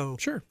the show.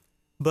 Sure.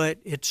 But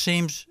it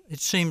seems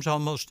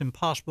almost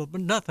impossible,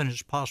 but nothing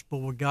is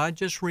possible with God.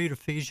 Just read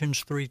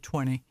Ephesians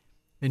 3:20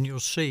 and you'll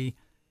see.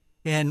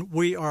 And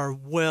we are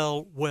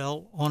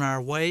well on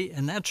our way,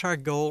 and that's our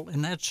goal,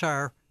 and that's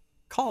our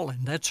calling.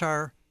 That's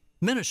our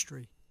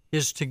ministry,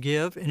 is to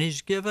give, and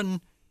he's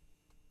given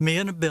me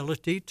an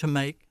ability to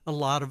make a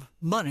lot of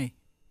money.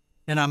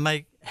 And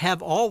I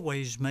have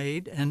always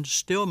made and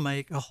still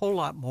make a whole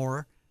lot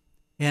more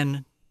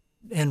in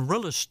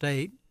real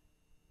estate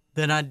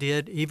than I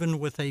did even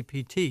with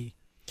APT.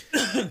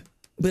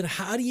 But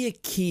how do you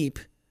keep,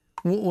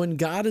 when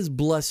God is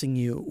blessing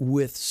you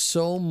with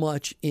so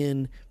much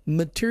in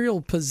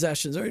material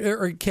possessions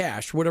or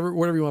cash, whatever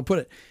you want to put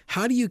it,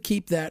 how do you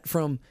keep that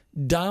from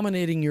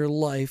dominating your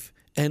life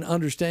and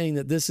understanding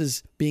that this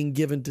is being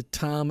given to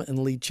Tom and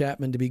Lee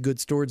Chapman to be good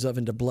stewards of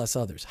and to bless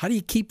others? How do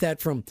you keep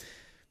that from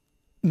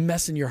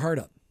messing your heart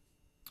up?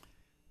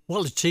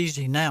 Well, it's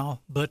easy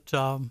now, but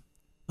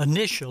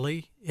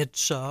initially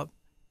it's a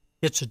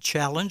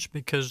challenge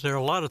because there are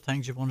a lot of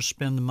things you want to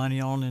spend the money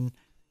on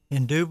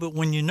and do. But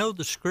when you know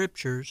the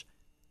scriptures,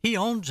 he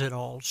owns it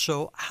all.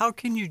 So how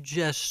can you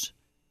just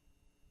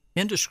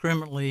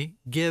indiscriminately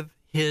give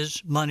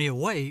his money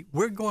away?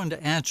 We're going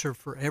to answer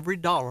for every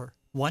dollar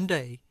one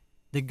day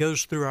that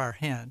goes through our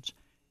hands.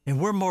 And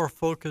we're more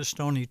focused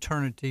on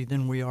eternity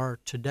than we are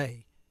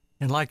today.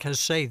 And like I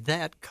say,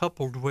 that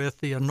coupled with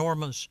the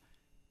enormous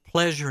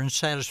pleasure and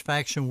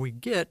satisfaction we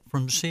get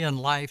from seeing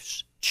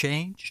lives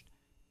changed,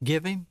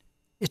 giving,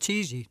 it's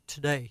easy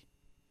today.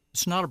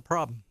 It's not a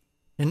problem,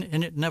 and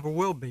it never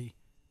will be.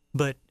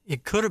 But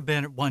it could have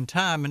been at one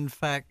time. In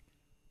fact,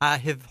 I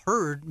have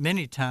heard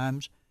many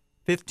times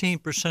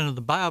 15% of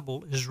the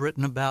Bible is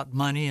written about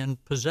money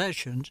and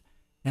possessions,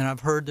 and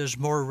I've heard there's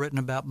more written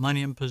about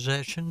money and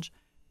possessions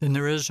than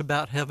there is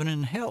about heaven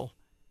and hell.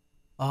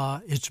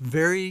 It's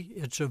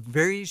a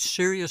very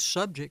serious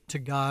subject to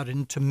God,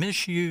 and to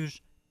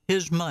misuse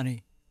his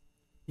money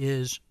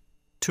is,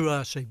 to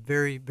us, a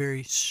very,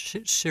 very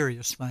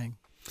serious thing.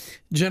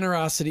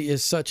 Generosity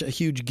is such a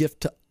huge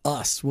gift to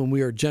us when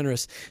we are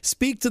generous.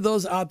 Speak to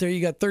those out there.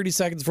 You got 30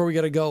 seconds before we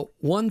got to go.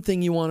 One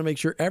thing you want to make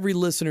sure every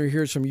listener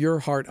hears from your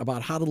heart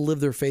about how to live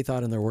their faith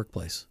out in their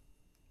workplace.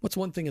 What's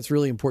one thing that's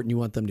really important you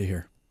want them to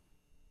hear?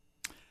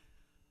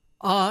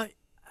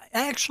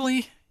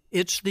 Actually,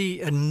 it's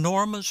the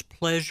enormous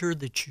pleasure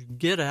that you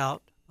get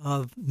out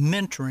of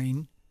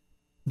mentoring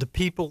the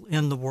people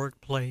in the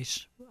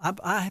workplace.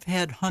 I've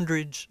had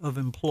hundreds of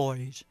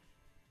employees,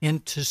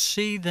 and to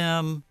see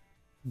them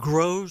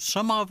grow,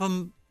 some of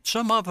them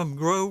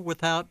grow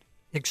without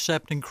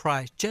accepting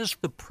Christ.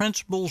 Just the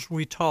principles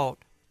we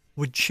taught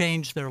would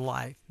change their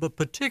life, but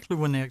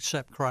particularly when they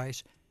accept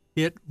Christ,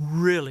 it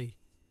really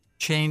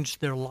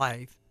changed their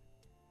life.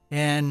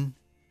 And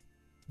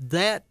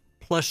that,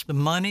 plus the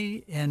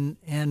money and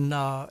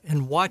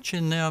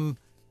watching them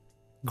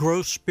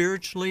grow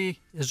spiritually,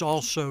 is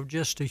also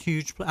just a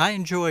huge. I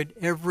enjoyed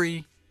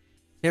every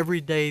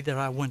day that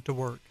I went to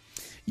work.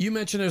 You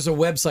mentioned there's a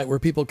website where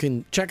people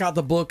can check out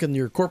the book and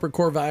your corporate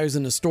core values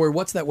and the story.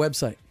 What's that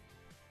website?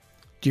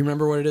 Do you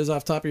remember what it is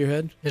off the top of your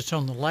head? It's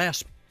on the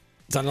last.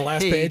 It's on the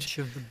last page.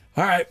 Of the,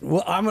 all right.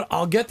 Well,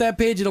 I'll get that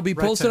page. It'll be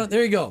posted on.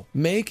 There you go.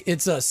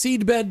 It's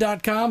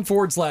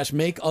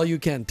seedbed.com/make all you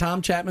can.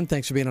 Tom Chapman,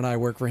 thanks for being on I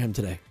Work for Him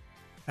today.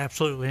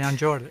 Absolutely. I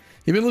enjoyed it.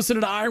 You've been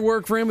listening to I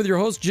Work for Him with your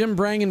host, Jim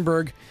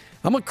Brangenberg.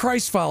 I'm a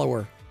Christ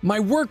follower. My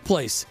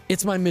workplace,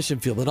 it's my mission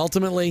field. And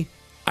ultimately,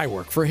 I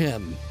work for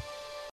Him.